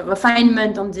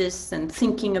refinement on this and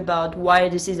thinking about why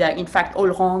this is in fact all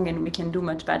wrong and we can do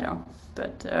much better.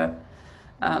 But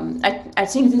I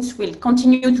think this will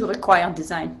continue to require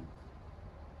design.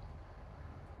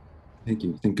 Thank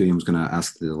you. I think Guillaume's going to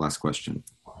ask the last question.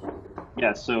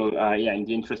 Yeah, so in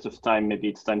the interest of time, maybe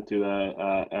it's time to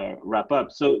wrap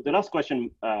up. So the last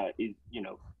question is,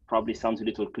 probably sounds a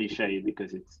little cliche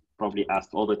because it's probably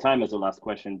asked all the time as the last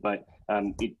question, but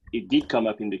it did come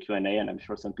up in the Q&A, and I'm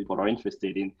sure some people are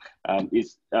interested in,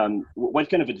 what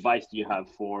kind of advice do you have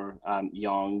for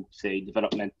young, say,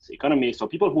 development economists or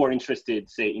people who are interested,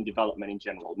 say, in development in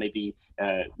general? Maybe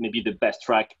the best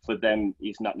track for them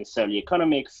is not necessarily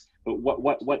economics, but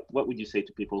what would you say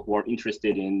to people who are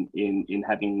interested in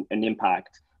having an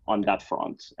impact on that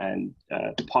front and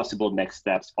possible next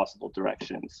steps, possible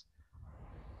directions?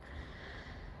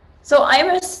 So I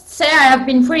must say I have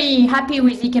been pretty happy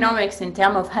with economics in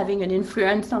terms of having an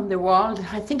influence on the world.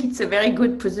 I think it's a very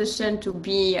good position to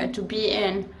be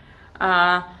in.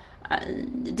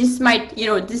 This might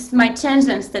change,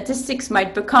 and statistics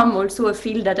might become also a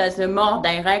field that has a more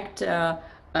direct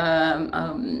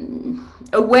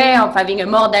aware of having a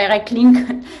more direct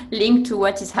link to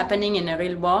what is happening in the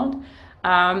real world.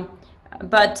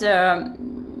 But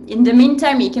in the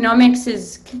meantime, economics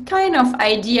is kind of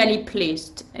ideally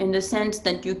placed in the sense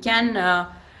that you can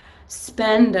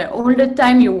spend all the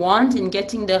time you want in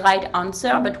getting the right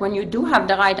answer, but when you do have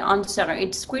the right answer,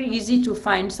 it's pretty easy to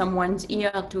find someone's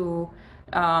ear to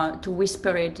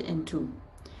whisper it into.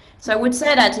 So I would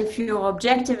say that if your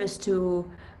objective is to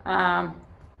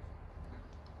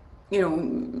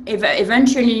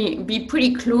eventually be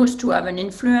pretty close to have an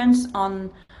influence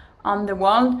on the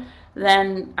world,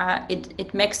 then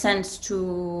it makes sense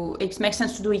to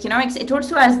do economics. It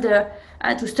also has to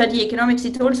study economics.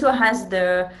 It also has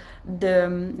the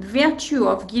virtue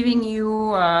of giving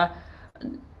you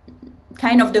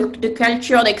kind of the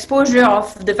cultural exposure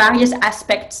of the various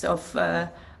aspects of the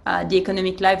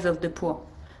economic lives of the poor.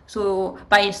 So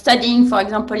by studying, for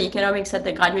example, economics at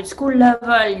the graduate school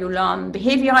level, you learn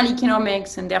behavioral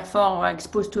economics and therefore are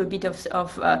exposed to a bit of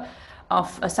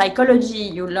psychology.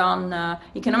 You learn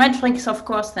econometrics, of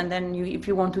course, and then if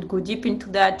you want to go deep into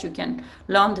that, you can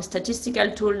learn the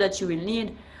statistical tool that you will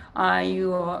need.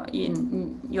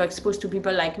 You're exposed to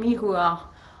people like me who are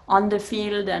on the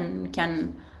field and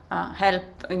can help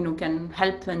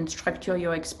and structure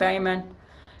your experiment.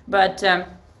 But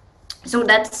so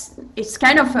it's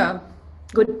kind of a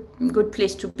good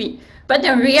place to be. But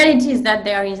the reality is that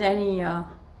there is any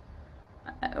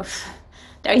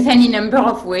number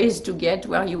of ways to get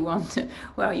where you want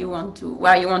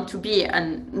to be.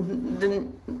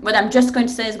 And what I'm just going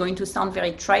to say is going to sound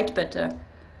very trite, but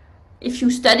if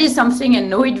you study something and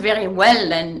know it very well,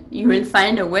 then you will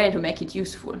find a way to make it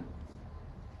useful.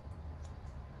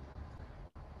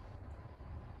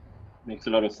 Makes a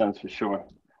lot of sense for sure.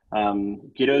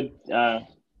 Guido, do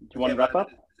you want to wrap up?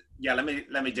 Yeah, let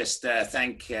me just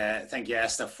thank you,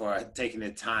 Esther, for taking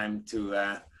the time to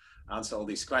answer all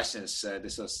these questions.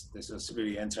 This was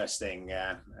really interesting.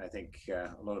 I think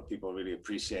a lot of people really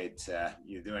appreciate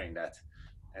you doing that,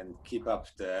 and keep up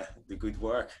the good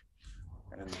work.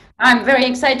 And I'm very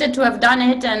excited to have done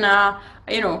it, and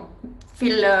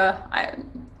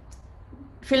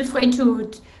feel free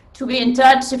to be in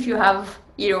touch if you have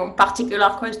particular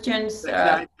questions.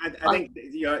 I think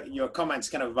your comments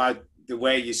kind of about the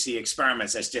way you see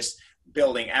experiments as just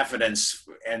building evidence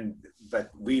but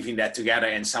weaving that together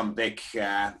in some big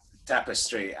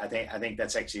tapestry. I think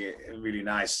that's actually a really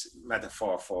nice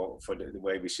metaphor for the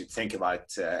way we should think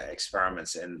about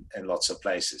experiments in lots of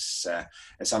places.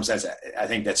 In some sense, I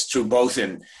think that's true both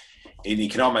in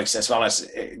economics as well as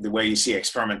the way you see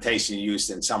experimentation used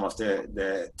in some of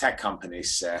the tech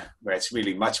companies, where it's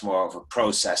really much more of a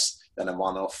process than a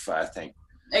one-off thing.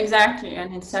 Exactly,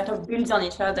 and it sort of builds on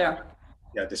each other.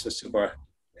 Yeah, this was super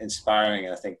inspiring.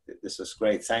 I think this was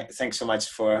great. Thanks so much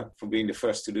for being the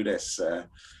first to do this.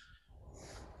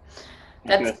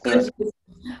 That's good.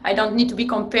 I don't need to be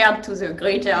compared to the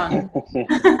greater.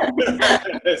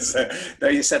 No,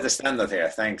 you set the standard here.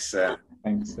 Thanks.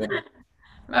 Thanks.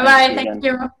 Bye-bye. Thank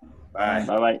you. Bye.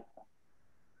 Bye-bye.